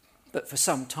available. But for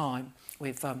some time,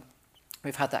 we've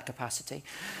had that capacity.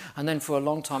 And then for a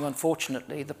long time,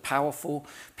 unfortunately, the powerful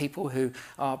people who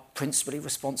are principally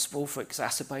responsible for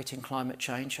exacerbating climate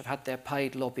change have had their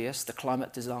paid lobbyists, the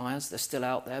climate deniers. They're still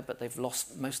out there, but they've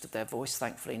lost most of their voice,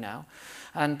 thankfully, now.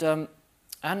 And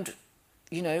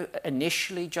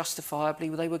initially, justifiably,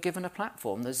 they were given a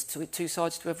platform. There's two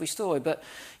sides to every story. But,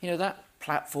 that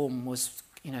platform was,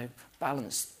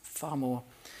 balanced far more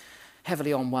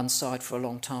heavily on one side for a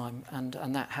long time, and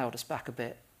that held us back a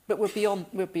bit. But we're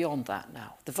beyond that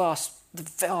now. The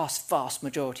vast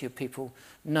majority of people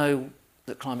know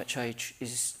that climate change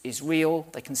is real.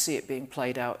 They can see it being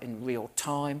played out in real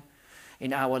time,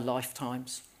 in our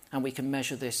lifetimes, and we can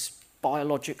measure this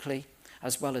biologically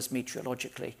as well as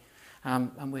meteorologically,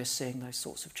 and we're seeing those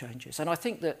sorts of changes. And I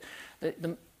think that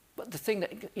the thing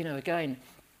that again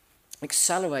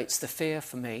accelerates the fear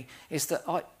for me is that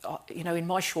I in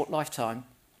my short lifetime,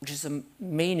 which is a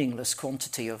meaningless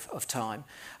quantity of time,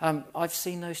 I've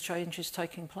seen those changes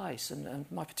taking place. And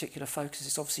my particular focus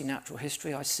is obviously natural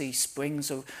history. I see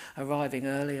springs arriving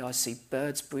earlier. I see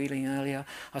birds breeding earlier.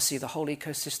 I see the whole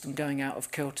ecosystem going out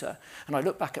of kilter. And I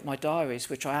look back at my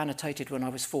diaries, which I annotated when I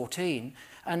was 14,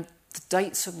 and the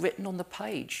dates are written on the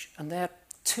page, and they're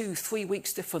 2-3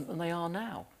 weeks different than they are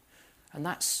now. And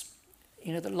that's,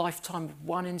 the lifetime of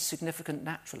one insignificant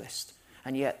naturalist.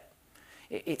 And yet,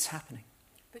 it's happening.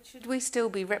 But should we still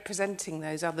be representing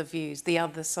those other views, the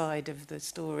other side of the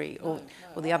story, or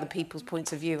the other people's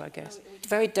points of view, I guess?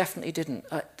 Very definitely didn't.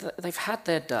 They've had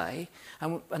their day,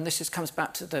 and this comes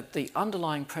back to the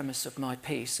underlying premise of my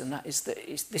piece, and that is that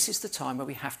this is the time where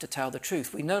we have to tell the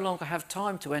truth. We no longer have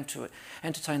time to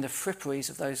entertain the fripperies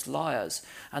of those liars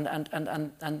and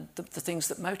the things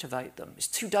that motivate them. It's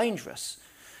too dangerous.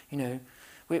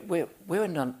 We're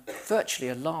in virtually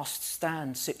a last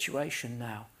stand situation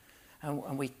now.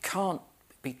 And we can't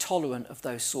be tolerant of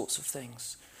those sorts of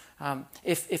things.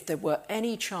 If there were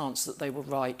any chance that they were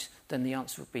right, then the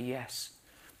answer would be yes.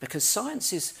 Because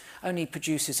science only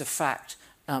produces a fact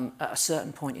at a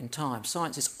certain point in time.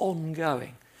 Science is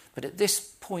ongoing. But at this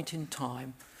point in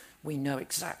time, we know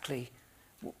exactly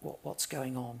what's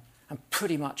going on and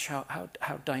pretty much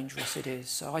how dangerous it is.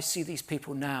 So I see these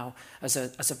people now as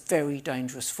a very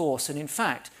dangerous force. And in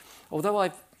fact, although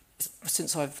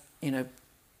since I've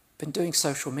been doing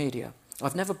social media,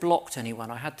 I've never blocked anyone.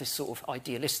 I had this sort of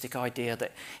idealistic idea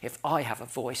that if I have a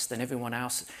voice, then everyone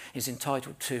else is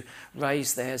entitled to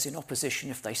raise theirs in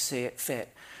opposition if they see it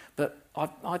fit. But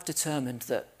I've determined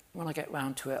that when I get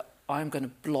round to it, I'm going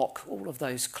to block all of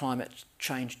those climate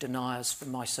change deniers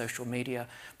from my social media,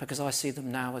 because I see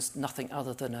them now as nothing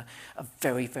other than a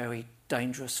very, very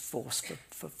dangerous force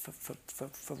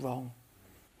for wrong.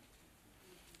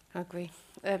 I agree.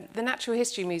 The Natural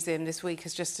History Museum this week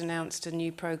has just announced a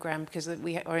new programme, because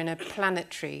we are in a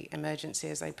planetary emergency,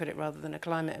 as they put it, rather than a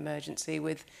climate emergency,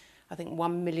 with I think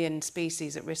 1 million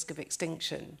species at risk of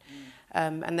extinction.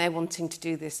 And they're wanting to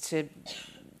do this to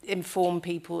inform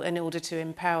people in order to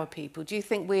empower people. Do you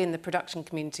think we in the production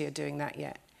community are doing that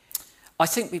yet? I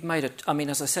think we've made I mean,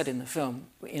 as I said in the film,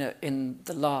 in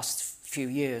the last few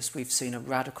years, we've seen a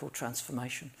radical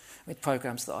transformation with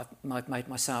programmes that I've made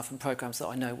myself and programmes that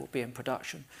I know will be in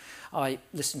production. I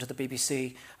listen to the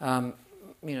BBC, I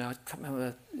can't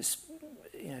remember,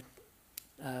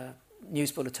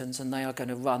 news bulletins, and they are going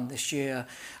to run this year,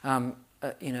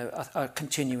 a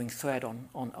continuing thread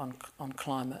on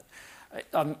climate.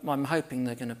 I'm hoping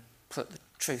they're going to put the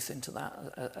truth into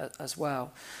that as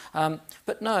well.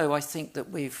 But no, I think that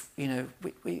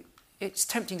it's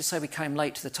tempting to say we came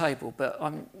late to the table, but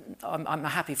I'm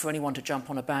happy for anyone to jump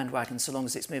on a bandwagon so long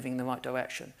as it's moving in the right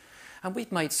direction. And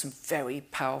we've made some very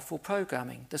powerful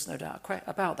programming. There's no doubt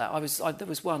about that. There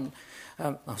was one.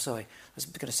 Sorry, I was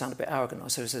going to sound a bit arrogant. I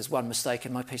said there's one mistake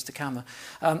in my piece to camera.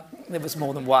 There was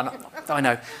more than one. I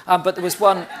know, but there was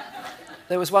one.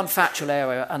 There was one factual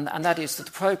area, and that is that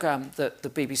the programme that the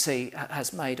BBC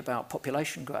has made about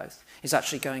population growth is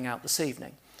actually going out this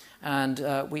evening. And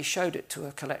we showed it to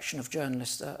a collection of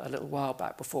journalists a little while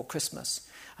back before Christmas.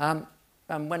 And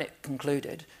when it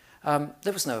concluded,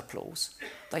 there was no applause.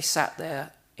 They sat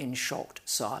there in shocked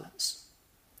silence.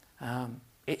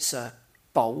 It's a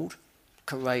bold,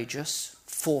 courageous,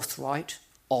 forthright,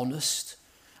 honest,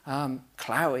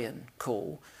 clarion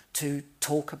call to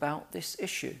talk about this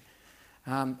issue.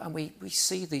 And we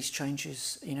see these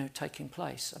changes, taking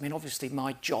place. I mean, obviously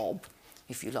my job,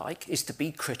 if you like, is to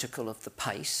be critical of the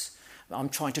pace. I'm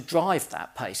trying to drive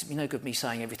that pace. It'd be no good me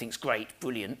saying everything's great,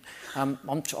 brilliant. I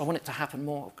want it to happen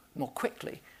more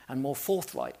quickly and more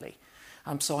forthrightly.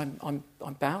 So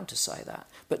I'm bound to say that.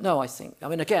 But no,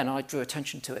 again, I drew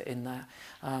attention to it in there.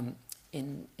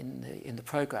 In the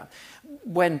programme.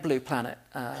 When Blue Planet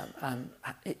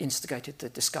instigated the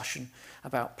discussion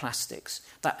about plastics,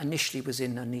 that initially was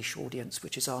in a niche audience,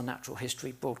 which is our natural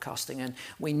history broadcasting, and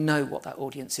we know what that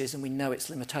audience is and we know its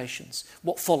limitations.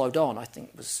 What followed on, I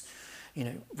think, was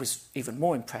even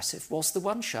more impressive, was The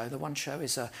One Show. The One Show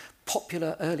is a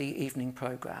popular early evening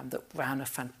programme that ran a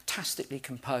fantastically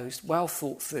composed, well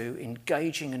thought through,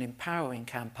 engaging and empowering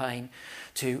campaign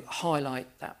to highlight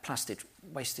that plastic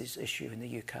wastage issue in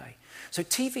the UK. So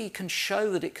TV can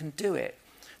show that it can do it,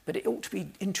 but it ought to be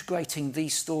integrating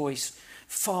these stories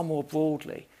far more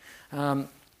broadly,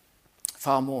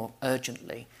 far more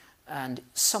urgently, and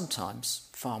sometimes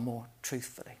far more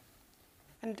truthfully.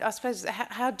 And I suppose,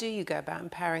 how do you go about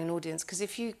empowering an audience? Because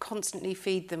if you constantly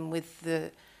feed them with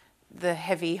the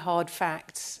heavy, hard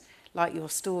facts, like your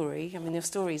story, I mean, your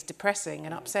story is depressing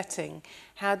and upsetting.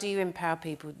 How do you empower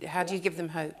people? How do you give them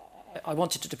hope? I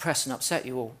wanted to depress and upset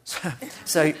you all,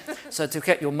 so to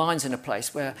get your minds in a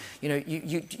place where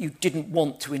you didn't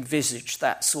want to envisage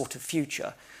that sort of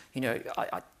future.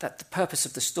 That the purpose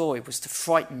of the story was to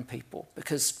frighten people,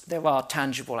 because there are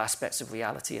tangible aspects of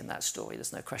reality in that story.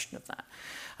 There's no question of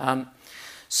that.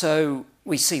 So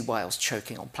we see whales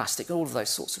choking on plastic, all of those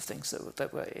sorts of things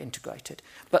that were integrated.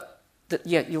 But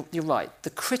you're right. The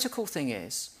critical thing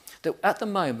is that at the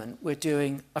moment we're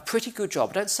doing a pretty good job.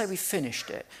 I don't say we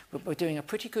finished it, but we're doing a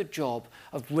pretty good job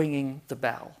of ringing the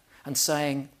bell and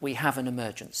saying we have an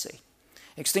emergency.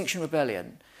 Extinction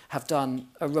Rebellion have done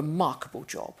a remarkable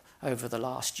job over the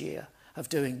last year of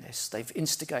doing this. They've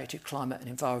instigated climate and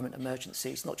environment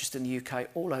emergencies, not just in the UK,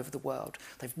 all over the world.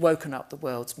 They've woken up the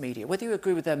world's media. Whether you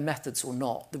agree with their methods or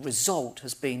not, the result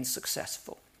has been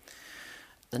successful.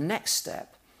 The next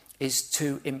step is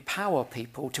to empower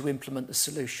people to implement the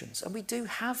solutions. And we do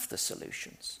have the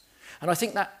solutions. And I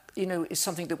think that is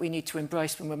something that we need to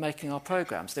embrace when we're making our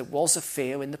programmes. There was a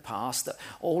fear in the past that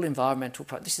all environmental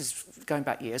this is going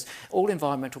back years, all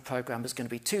environmental programme was going to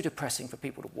be too depressing for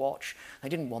people to watch. They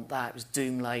didn't want that. It was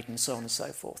doom-laden and so on and so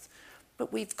forth.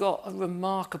 But we've got a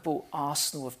remarkable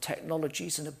arsenal of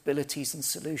technologies and abilities and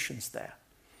solutions there.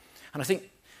 And I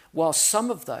think while some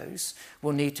of those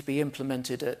will need to be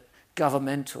implemented at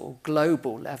governmental,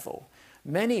 global level,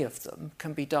 many of them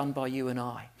can be done by you and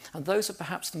I. And those are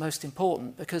perhaps the most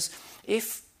important, because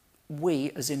if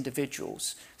we as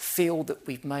individuals feel that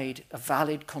we've made a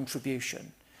valid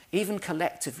contribution, even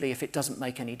collectively if it doesn't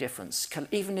make any difference,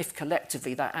 even if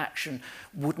collectively that action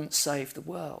wouldn't save the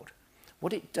world,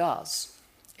 what it does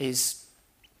is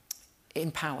it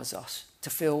empowers us to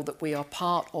feel that we are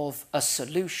part of a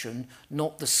solution,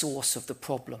 not the source of the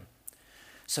problem.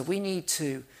 So we need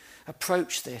to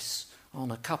approach this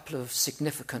on a couple of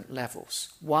significant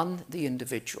levels. One, the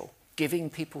individual, giving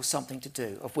people something to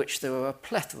do, of which there are a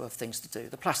plethora of things to do.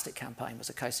 The plastic campaign was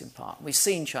a case in part. We've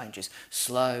seen changes,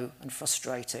 slow and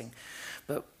frustrating,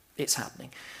 but it's happening.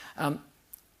 And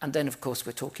then, of course,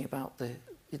 we're talking about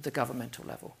the governmental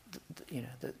level,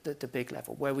 the big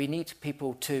level, where we need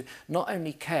people to not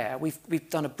only care. We've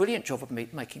done a brilliant job of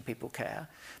making people care,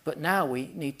 but now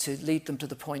we need to lead them to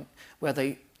the point where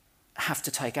they have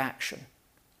to take action,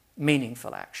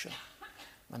 meaningful action.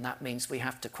 And that means we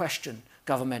have to question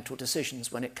governmental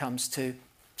decisions when it comes to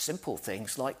simple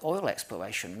things like oil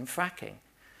exploration and fracking.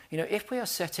 If we are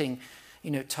setting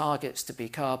targets to be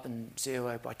carbon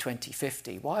zero by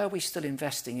 2050, why are we still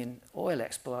investing in oil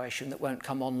exploration that won't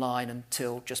come online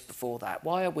until just before that?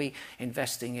 Why are we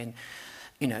investing in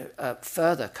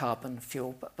further carbon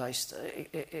fuel-based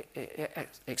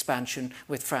expansion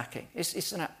with fracking?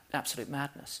 It's an absolute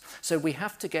madness. So we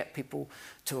have to get people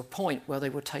to a point where they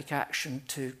will take action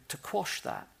to quash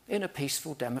that in a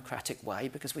peaceful, democratic way,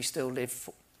 because we still live,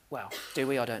 do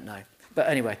we? I don't know. But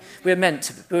anyway, we're meant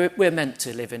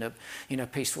to live in a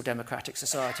peaceful, democratic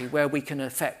society where we can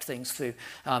affect things through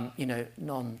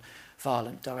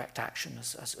non-violent direct action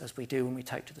as we do when we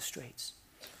take to the streets.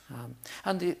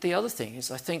 And the other thing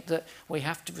is, I think that we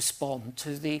have to respond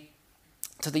to the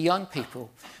young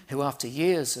people who, after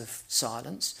years of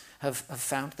silence, have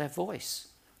found their voice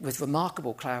with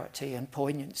remarkable clarity and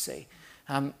poignancy.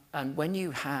 And when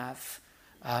you have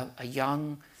a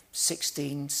young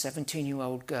 16,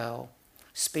 17-year-old girl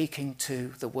speaking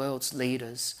to the world's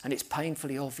leaders, and it's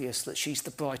painfully obvious that she's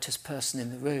the brightest person in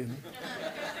the room,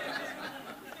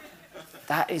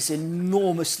 that is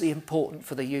enormously important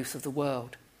for the youth of the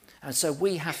world. And so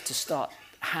we have to start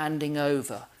handing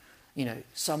over,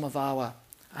 some of our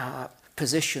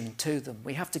position to them.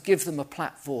 We have to give them a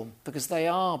platform because they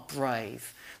are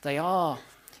brave. They are,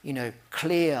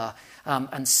 clear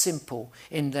and simple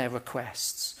in their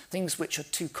requests. Things which are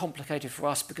too complicated for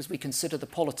us because we consider the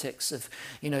politics of,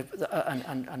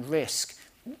 and risk.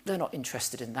 They're not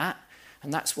interested in that.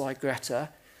 And that's why Greta,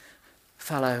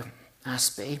 fellow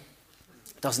Aspie,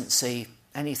 doesn't see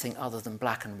anything other than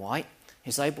black and white,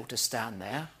 is able to stand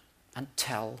there and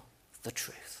tell the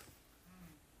truth.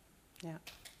 Yeah.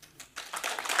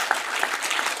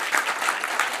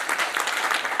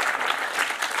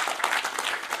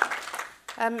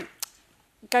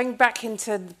 Going back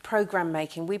into programme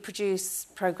making, we produce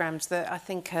programmes that I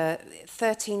think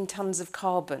 13 tonnes of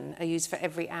carbon are used for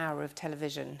every hour of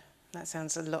television. That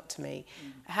sounds a lot to me.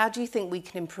 How do you think we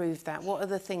can improve that? What are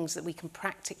the things that we can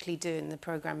practically do in the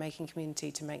programme making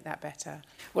community to make that better?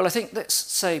 Well, I think let's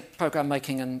say programme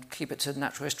making and keep it to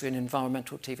natural history and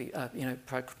environmental TV,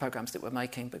 programmes that we're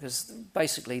making, because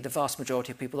basically the vast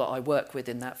majority of people that I work with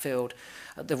in that field,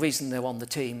 the reason they're on the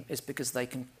team is because they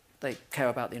care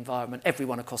about the environment.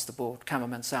 Everyone across the board,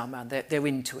 cameraman, soundman, they're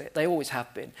into it. They always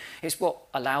have been. It's what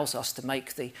allows us to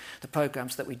make the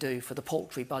programmes that we do for the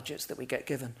paltry budgets that we get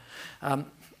given.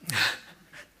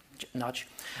 Nudge.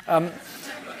 And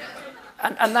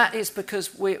that is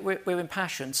because we're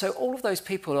impassioned. So all of those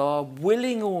people are a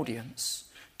willing audience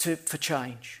for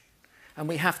change. And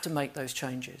we have to make those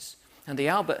changes. And the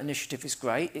Albert Initiative is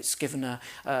great. It's given a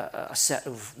set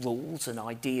of rules and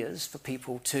ideas for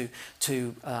people to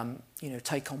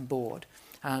take on board.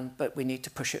 But we need to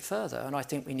push it further. And I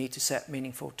think we need to set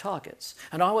meaningful targets.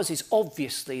 And ours is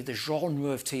obviously the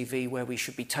genre of TV where we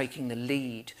should be taking the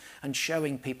lead and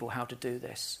showing people how to do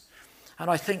this. And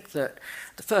I think that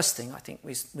the first thing,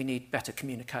 we need better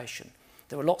communication.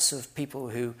 There are lots of people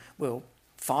who will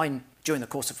find, during the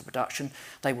course of a production,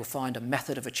 they will find a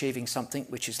method of achieving something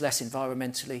which is less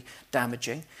environmentally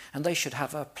damaging, and they should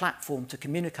have a platform to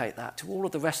communicate that to all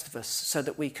of the rest of us so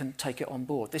that we can take it on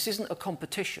board. This isn't a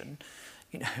competition.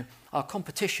 Our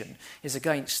competition is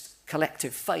against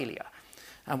collective failure,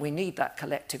 and we need that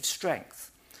collective strength.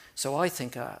 So I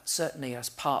think certainly as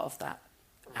part of that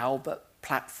Albert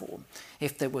platform,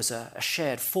 if there was a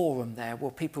shared forum there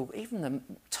where people, even the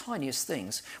tiniest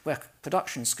things, where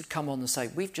productions could come on and say,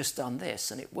 we've just done this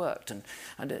and it worked and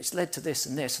it's led to this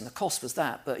and this and the cost was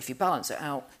that, but if you balance it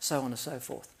out, so on and so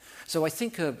forth. So I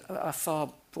think a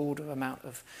far broader amount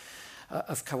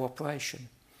of cooperation.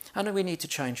 And we need to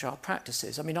change our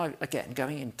practices. I mean, again,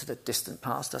 going into the distant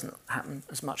past doesn't happen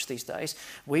as much these days.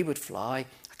 We would fly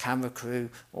a camera crew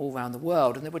all around the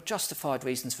world, and there were justified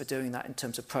reasons for doing that in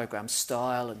terms of programme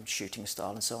style and shooting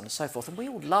style and so on and so forth. And we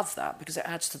all love that because it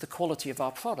adds to the quality of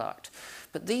our product.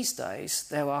 But these days,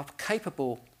 there are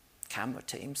capable camera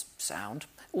teams, sound,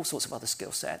 all sorts of other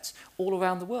skill sets all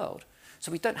around the world.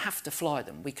 So we don't have to fly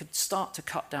them. We could start to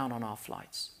cut down on our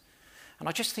flights. And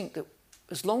I just think that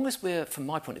as long as we're, from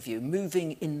my point of view,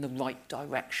 moving in the right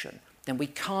direction, then we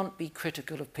can't be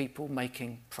critical of people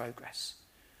making progress.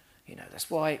 That's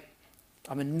why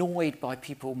I'm annoyed by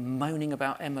people moaning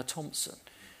about Emma Thompson.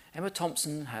 Emma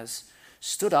Thompson has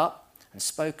stood up and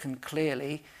spoken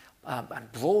clearly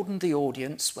and broadened the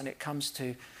audience when it comes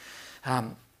to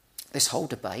this whole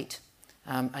debate,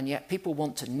 and yet people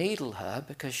want to needle her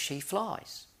because she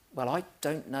flies. Well, I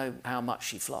don't know how much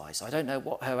she flies. I don't know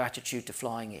what her attitude to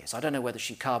flying is. I don't know whether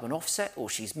she carbon offset or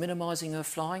she's minimising her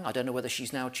flying. I don't know whether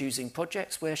she's now choosing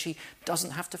projects where she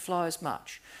doesn't have to fly as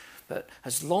much. But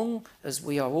as long as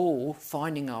we are all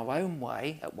finding our own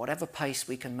way, at whatever pace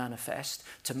we can manifest,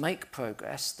 to make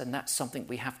progress, then that's something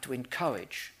we have to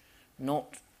encourage,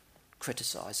 not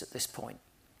criticise at this point.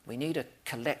 We need a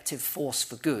collective force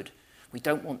for good. We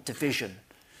don't want division.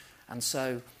 And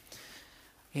so,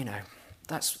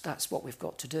 that's what we've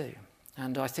got to do.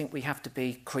 And I think we have to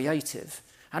be creative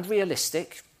and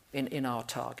realistic in our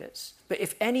targets. But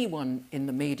if anyone in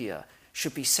the media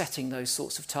should be setting those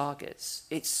sorts of targets,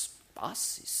 it's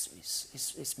us,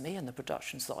 it's me and the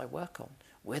productions that I work on.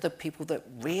 We're the people that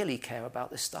really care about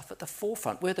this stuff at the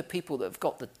forefront. We're the people that have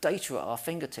got the data at our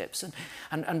fingertips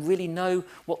and really know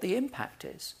what the impact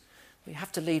is. We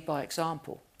have to lead by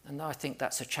example. And I think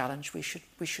that's a challenge we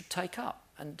should take up.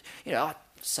 And, I'm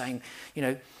saying,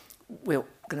 we're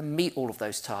going to meet all of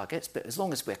those targets, but as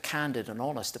long as we're candid and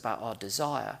honest about our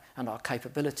desire and our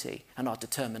capability and our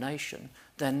determination,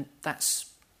 then that's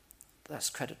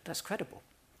credible.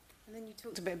 And then you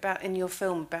talked a bit about, in your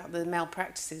film, about the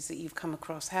malpractices that you've come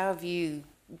across. How have you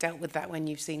dealt with that when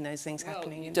you've seen those things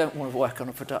happening? You don't want to work on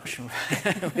a production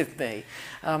with me.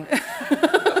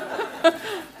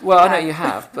 Well, I know you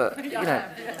have, but,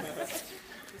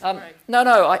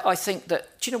 I think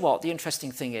that, do you know what? The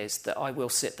interesting thing is that I will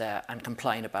sit there and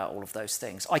complain about all of those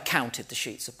things. I counted the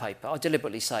sheets of paper. I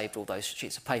deliberately saved all those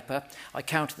sheets of paper. I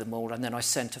counted them all, and then I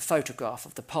sent a photograph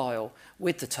of the pile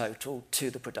with the total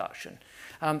to the production.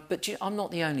 But I'm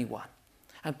not the only one,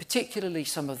 and particularly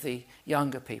some of the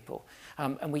younger people.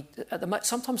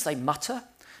 Sometimes they mutter,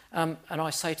 and I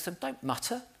say to them, don't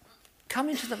mutter. Come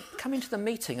into the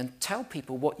meeting and tell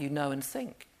people what you know and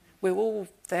think. We're all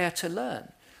there to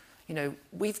learn.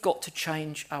 We've got to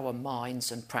change our minds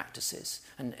and practices.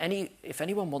 And if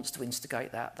anyone wants to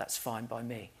instigate that, that's fine by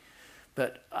me.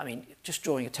 But, just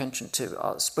drawing attention to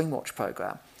our Springwatch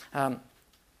programme,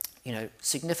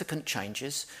 significant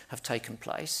changes have taken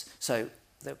place. So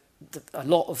a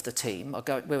lot of the team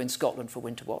we're in Scotland for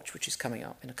Winterwatch, which is coming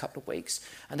up in a couple of weeks,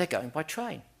 and they're going by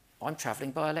train. I'm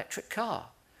travelling by electric car.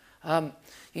 I'm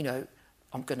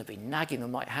going to be nagging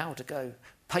them like how to go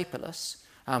paperless.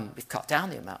 We've cut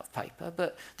down the amount of paper,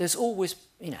 but there's always,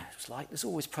 there's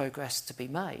always progress to be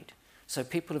made. So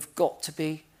people have got to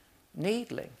be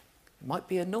needling. It might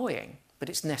be annoying, but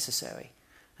it's necessary.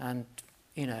 And,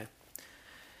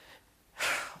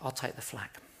 I'll take the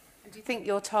flak. Do you think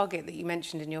your target that you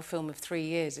mentioned in your film of 3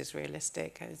 years is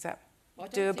realistic? Is that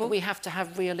doable? We have to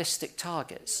have realistic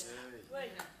targets.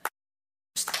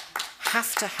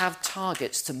 Have to have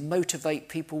targets to motivate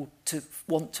people to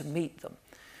want to meet them.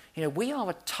 We are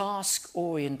a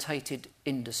task-orientated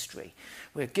industry.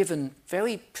 We're given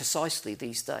very precisely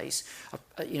these days,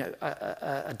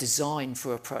 a design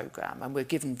for a programme, and we're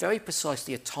given very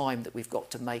precisely a time that we've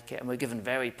got to make it, and we're given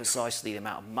very precisely the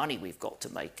amount of money we've got to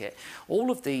make it.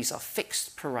 All of these are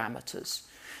fixed parameters.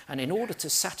 And in order to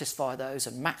satisfy those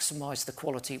and maximise the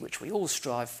quality which we all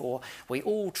strive for, we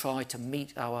all try to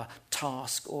meet our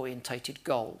task-orientated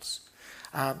goals.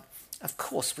 Of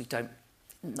course, we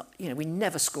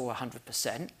never score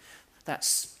 100%.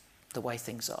 That's the way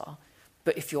things are.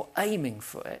 But if you're aiming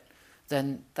for it,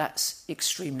 then that's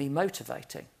extremely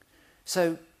motivating.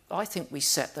 So I think we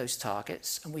set those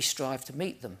targets and we strive to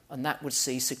meet them, and that would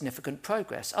see significant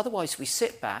progress. Otherwise, we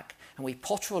sit back and we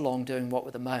potter along doing what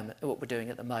we're doing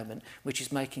at the moment, which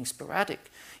is making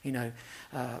sporadic,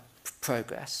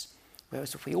 progress.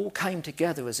 Whereas if we all came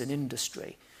together as an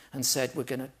industry and said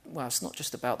it's not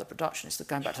just about the production, it's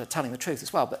going back to telling the truth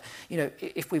as well. But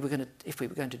if we were going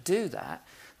to do that,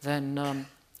 then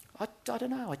I don't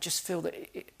know. I just feel that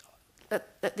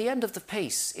at the end of the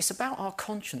piece, it's about our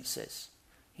consciences.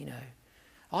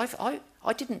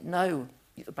 I didn't know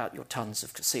about your tons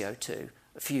of CO2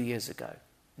 a few years ago.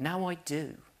 Now I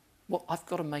do. Well, I've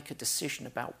got to make a decision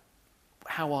about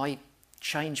how I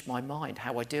change my mind,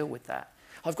 how I deal with that.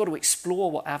 I've got to explore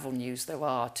what avenues there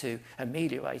are to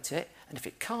ameliorate it, and if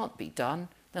it can't be done,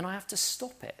 then I have to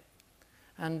stop it.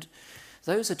 And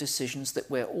those are decisions that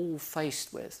we're all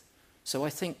faced with. So I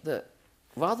think that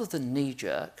rather than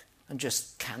knee-jerk and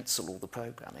just cancel all the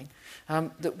programming,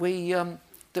 that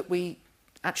we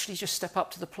actually just step up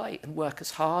to the plate and work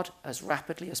as hard, as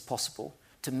rapidly as possible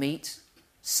to meet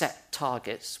set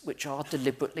targets which are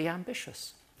deliberately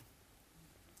ambitious.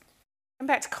 Going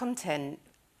back to content,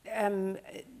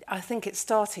 I think it's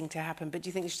starting to happen, but do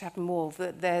you think it should happen more?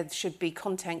 That there should be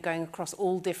content going across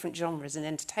all different genres, in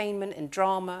entertainment, in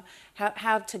drama?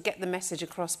 How to get the message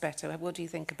across better? What do you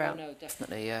think about? Oh, no,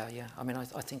 definitely, yeah. I mean, I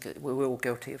think we're all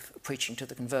guilty of preaching to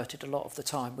the converted a lot of the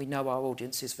time. We know our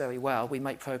audiences very well. We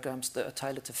make programmes that are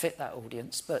tailored to fit that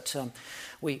audience, but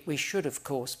we should, of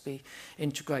course, be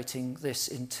integrating this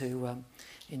into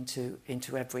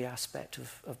every aspect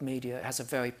of media. It has a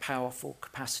very powerful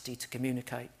capacity to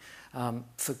communicate,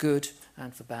 for good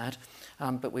and for bad,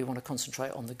 but we want to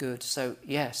concentrate on the good. So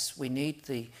yes, we need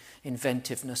the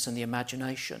inventiveness and the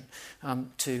imagination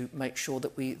to make sure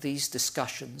that these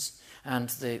discussions and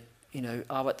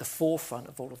are at the forefront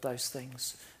of all of those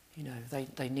things.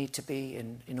 They need to be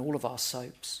in all of our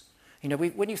soaps.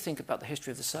 When you think about the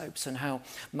history of the soaps and how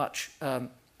much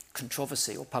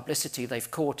controversy or publicity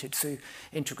they've courted through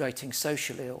integrating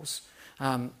social ills.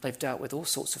 They've dealt with all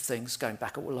sorts of things going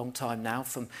back a long time now,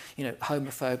 from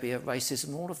homophobia,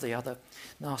 racism, all of the other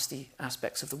nasty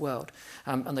aspects of the world.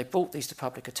 And they brought these to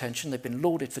public attention. They've been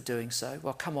lauded for doing so.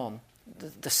 Well, come on.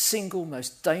 The single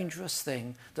most dangerous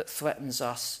thing that threatens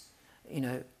us,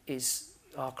 is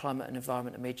our climate and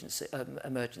environment emergency.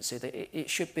 It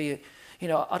should be,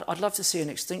 I'd love to see an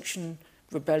Extinction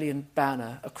Rebellion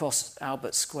banner across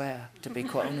Albert Square, to be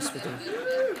quite honest with you.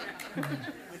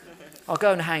 I'll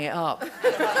go and hang it up.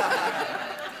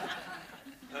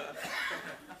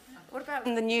 What about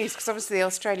in the news? Because obviously the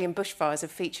Australian bushfires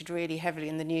have featured really heavily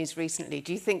in the news recently.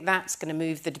 Do you think that's going to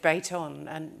move the debate on?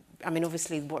 And I mean,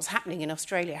 obviously what's happening in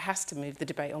Australia has to move the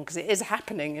debate on, because it is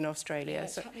happening in Australia. Yeah,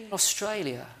 it's happening in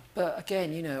Australia. But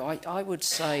again, I would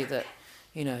say that,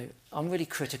 I'm really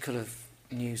critical of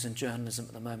news and journalism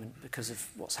at the moment because of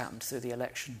what's happened through the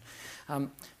election.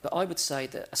 But I would say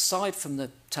that aside from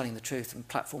the telling the truth and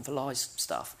platform for lies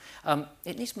stuff,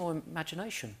 it needs more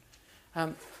imagination.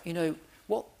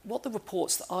 What the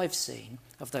reports that I've seen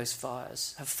of those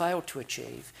fires have failed to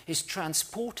achieve is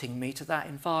transporting me to that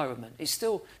environment. It's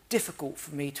still difficult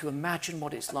for me to imagine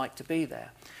what it's like to be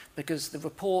there, because the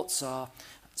reports are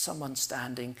someone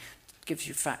standing, gives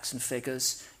you facts and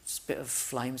figures, it's a bit of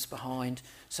flames behind,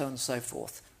 so on and so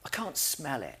forth. I can't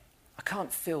smell it. I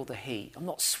can't feel the heat. I'm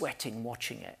not sweating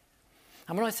watching it.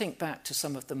 And when I think back to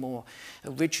some of the more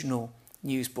original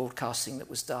news broadcasting that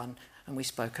was done, and we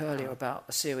spoke earlier about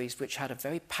a series which had a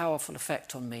very powerful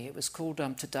effect on me. It was called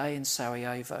Today in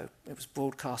Sarajevo. It was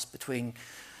broadcast between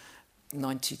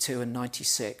 92 and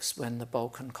 96 when the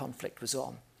Balkan conflict was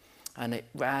on. And it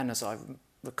ran, as I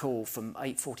recall, from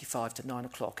 8:45 to 9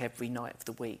 o'clock every night of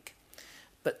the week.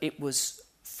 But it was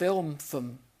filmed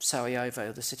from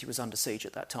Sarajevo. The city was under siege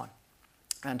at that time.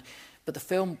 But the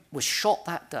film was shot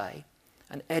that day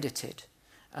and edited,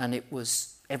 and it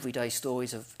was everyday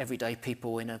stories of everyday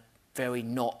people in a very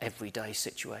not everyday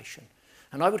situation.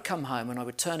 And I would come home and I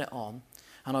would turn it on,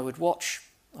 and I would watch,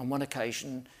 on one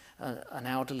occasion, an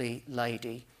elderly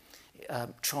lady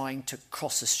trying to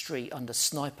cross a street under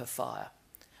sniper fire.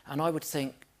 And I would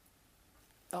think,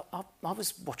 I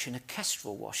was watching a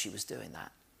kestrel while she was doing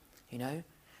that,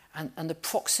 And the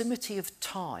proximity of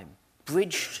time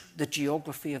bridged the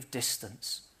geography of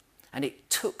distance, and it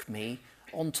took me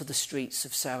onto the streets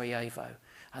of Sarajevo.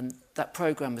 And that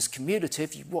programme was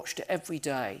cumulative. You watched it every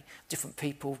day, different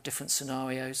people, different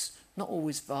scenarios, not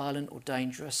always violent or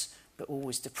dangerous, but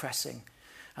always depressing.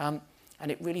 And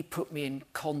it really put me in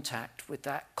contact with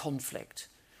that conflict,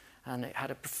 and it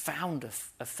had a profound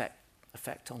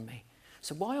effect on me.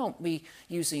 So why aren't we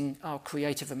using our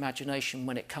creative imagination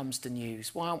when it comes to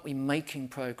news? Why aren't we making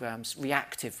programmes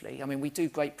reactively? I mean, we do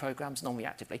great programmes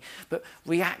non-reactively, but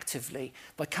reactively,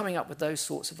 by coming up with those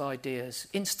sorts of ideas,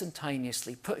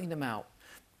 instantaneously putting them out,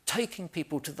 taking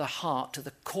people to the heart, to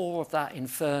the core of that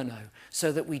inferno,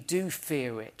 so that we do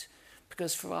fear it.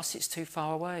 Because for us, it's too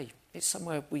far away. It's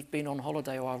somewhere we've been on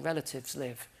holiday or our relatives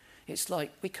live. It's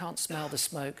like, we can't smell the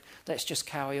smoke, let's just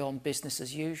carry on business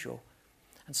as usual.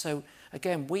 And so,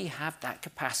 again, we have that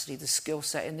capacity, the skill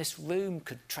set in this room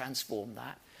could transform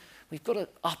that. We've got to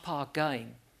up our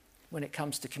game when it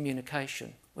comes to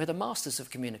communication. We're the masters of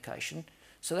communication,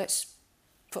 so let's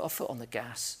put our foot on the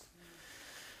gas.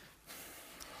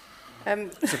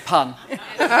 It's a pun.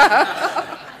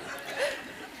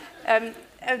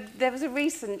 There was a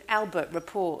recent Albert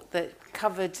report that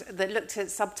looked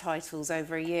at subtitles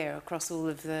over a year across all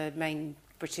of the main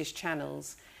British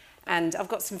channels. And I've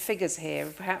got some figures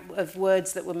here of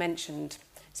words that were mentioned.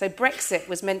 So Brexit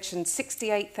was mentioned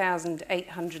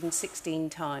 68,816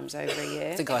 times over a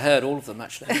year. I think I heard all of them,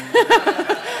 actually.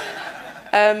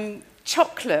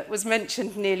 Chocolate was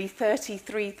mentioned nearly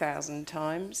 33,000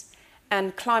 times.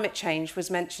 And climate change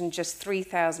was mentioned just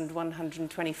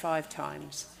 3,125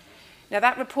 times. Now,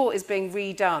 that report is being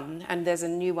redone, and there's a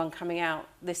new one coming out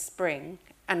this spring,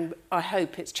 and I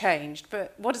hope it's changed.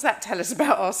 But what does that tell us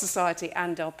about our society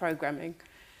and our programming?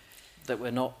 That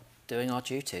we're not doing our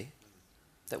duty.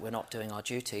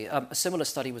 A similar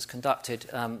study was conducted.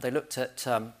 They looked at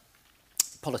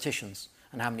politicians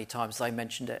and how many times they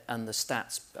mentioned it, and the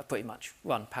stats are pretty much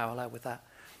run parallel with that.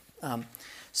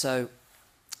 So,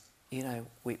 you know,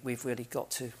 we've really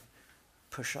got to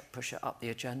push it up the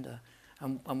agenda.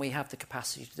 And we have the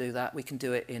capacity to do that. We can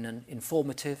do it in an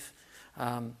informative,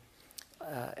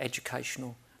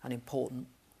 educational and important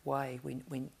way.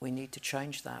 We need to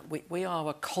change that. We are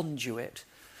a conduit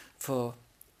for,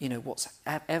 you know,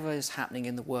 whatever is happening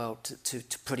in the world to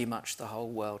pretty much the whole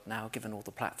world now, given all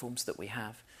the platforms that we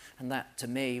have. And that, to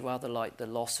me, rather like the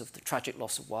tragic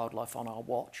loss of wildlife on our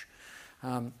watch,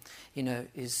 you know,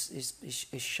 is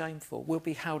shameful. We'll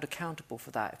be held accountable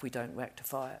for that if we don't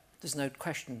rectify it. There's no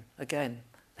question. Again,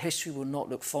 history will not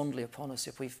look fondly upon us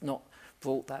if we've not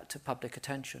brought that to public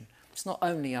attention. It's not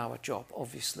only our job,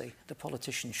 obviously. The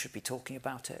politicians should be talking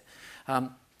about it. But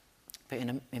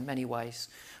in many ways,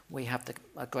 we have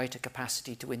a greater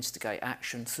capacity to instigate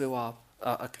action through our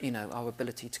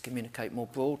ability to communicate more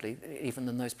broadly, even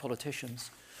than those politicians.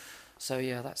 So,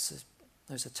 yeah,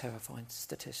 those are terrifying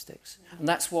statistics. And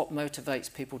that's what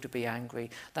motivates people to be angry.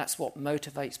 That's what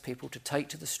motivates people to take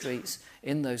to the streets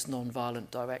in those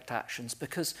non-violent direct actions,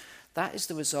 because that is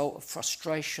the result of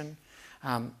frustration,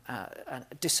 and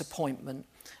disappointment,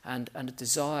 and a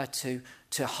desire to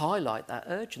highlight that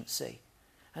urgency.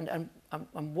 And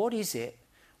what is it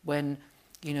when,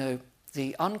 you know,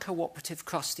 the uncooperative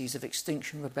crusties of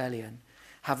Extinction Rebellion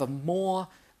have a more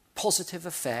positive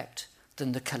effect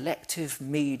than the collective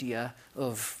media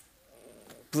of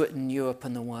Britain, Europe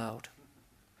and the world?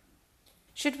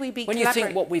 Should we be when you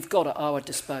think what we've got at our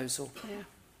disposal,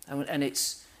 and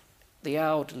it's the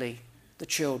elderly, the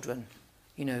children,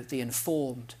 you know, the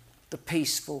informed, the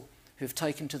peaceful, who've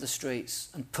taken to the streets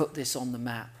and put this on the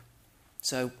map.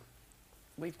 So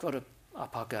we've got to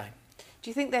up our game. Do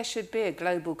you think there should be a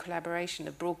global collaboration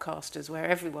of broadcasters where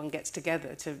everyone gets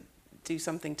together to do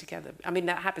something together? I mean,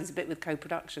 that happens a bit with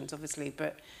co-productions, obviously,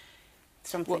 but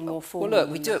something more formal. Well,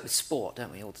 look, we do it with sport,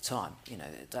 don't we, all the time? You know,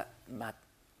 that mad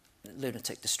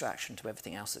lunatic distraction to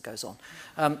everything else that goes on.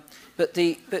 But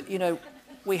you know,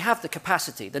 we have the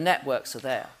capacity. The networks are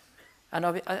there. And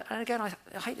again, I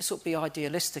hate to sort of be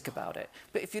idealistic about it,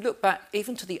 but if you look back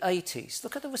even to the 80s,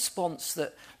 look at the response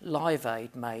that Live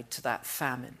Aid made to that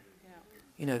famine. Yeah.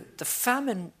 You know, the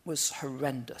famine was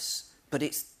horrendous, but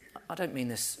I don't mean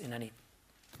this in any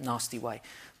nasty way,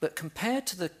 but compared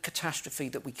to the catastrophe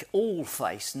that we all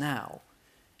face now,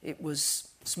 it was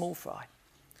small fry.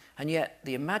 And yet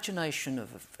the imagination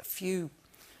of a few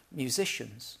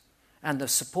musicians and the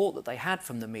support that they had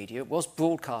from the media, was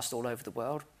broadcast all over the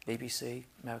world, BBC,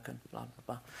 American, blah,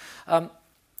 blah, blah,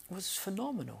 was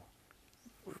phenomenal.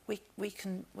 We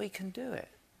can do it.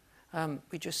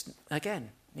 We just,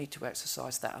 again, need to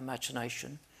exercise that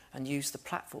imagination and use the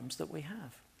platforms that we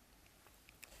have.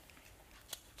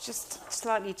 Just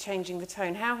slightly changing the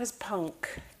tone, how has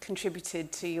punk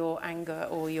contributed to your anger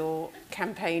or your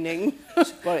campaigning?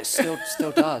 Well, it still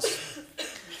does.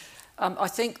 I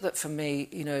think that for me,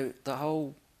 you know,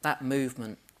 that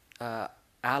movement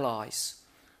allies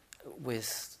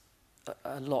with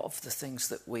a lot of the things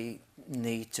that we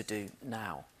need to do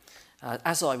now.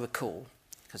 As I recall,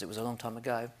 because it was a long time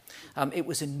ago, it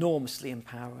was enormously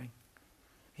empowering.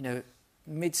 You know,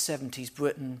 mid-70s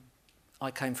Britain, I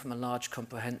came from a large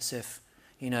comprehensive,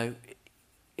 you know,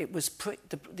 it was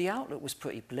the outlook was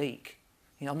pretty bleak.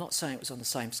 You know, I'm not saying it was on the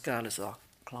same scale as our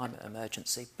climate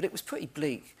emergency, but it was pretty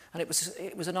bleak. And it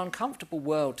was an uncomfortable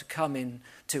world to come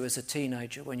into as a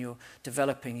teenager when you're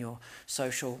developing your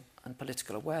social and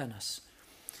political awareness.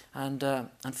 And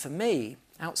for me,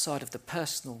 outside of the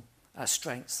personal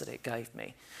strengths that it gave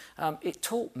me, it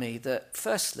taught me that,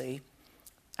 firstly,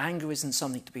 anger isn't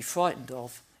something to be frightened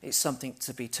of, it's something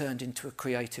to be turned into a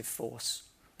creative force.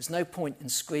 There's no point in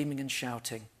screaming and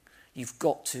shouting. You've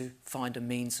got to find a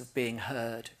means of being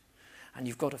heard, and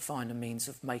you've got to find a means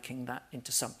of making that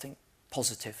into something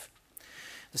positive.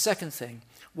 The second thing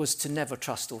was to never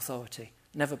trust authority,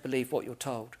 never believe what you're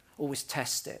told, always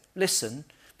test it. Listen,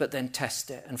 but then test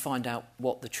it and find out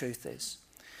what the truth is.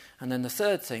 And then the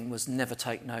third thing was never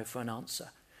take no for an answer.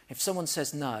 If someone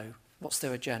says no, what's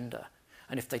their agenda?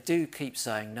 And if they do keep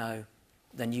saying no,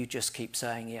 then you just keep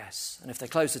saying yes. And if they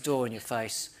close the door in your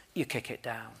face, you kick it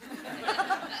down.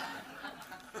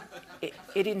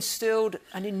 It instilled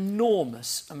an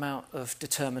enormous amount of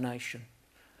determination,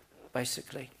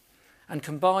 basically. And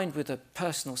combined with a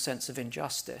personal sense of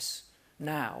injustice,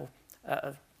 now,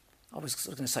 at a I was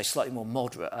going to say slightly more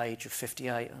moderate age of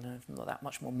 58. I know I'm not that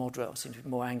much more moderate. I seem to be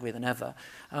more angry than ever.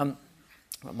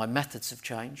 My methods have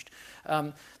changed.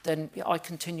 Then I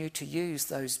continue to use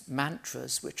those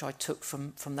mantras which I took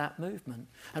from that movement.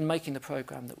 And making the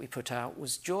programme that we put out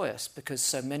was joyous because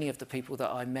so many of the people that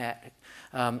I met,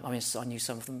 I knew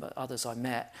some of them, but others I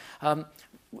met,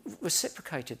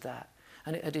 reciprocated that.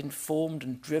 And it had informed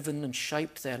and driven and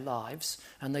shaped their lives,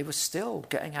 and they were still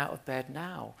getting out of bed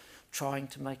now, trying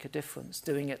to make a difference,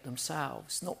 doing it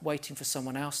themselves, not waiting for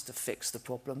someone else to fix the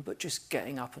problem, but just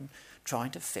getting up and trying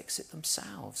to fix it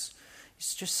themselves.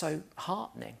 It's just so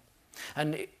heartening.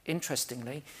 And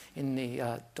interestingly, in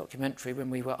the documentary, when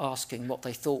we were asking what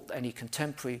they thought any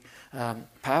contemporary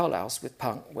parallels with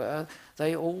punk were,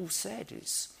 they all said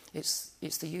it's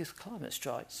the youth climate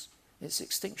strikes, it's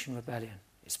Extinction Rebellion,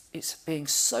 it's being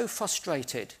so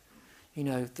frustrated,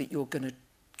 that you're going to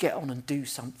get on and do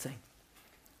something.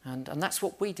 And that's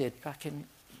what we did back in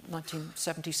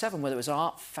 1977, whether it was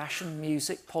art, fashion,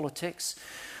 music, politics,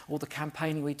 all the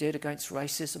campaigning we did against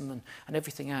racism and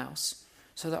everything else.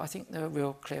 So that I think there are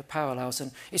real clear parallels.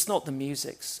 And it's not the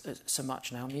music so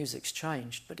much now, music's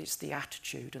changed, but it's the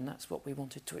attitude, and that's what we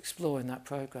wanted to explore in that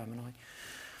programme.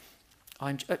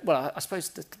 And I suppose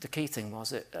the key thing was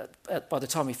that by the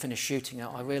time we finished shooting it,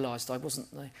 I realised I wasn't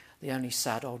the only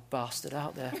sad old bastard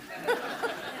out there.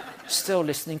 Still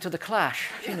listening to The Clash,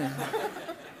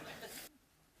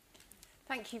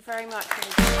 Thank you very much.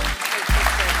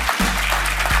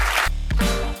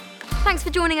 Thanks for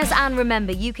joining us, and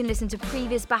remember, you can listen to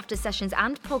previous BAFTA sessions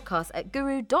and podcasts at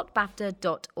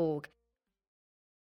guru.bafta.org.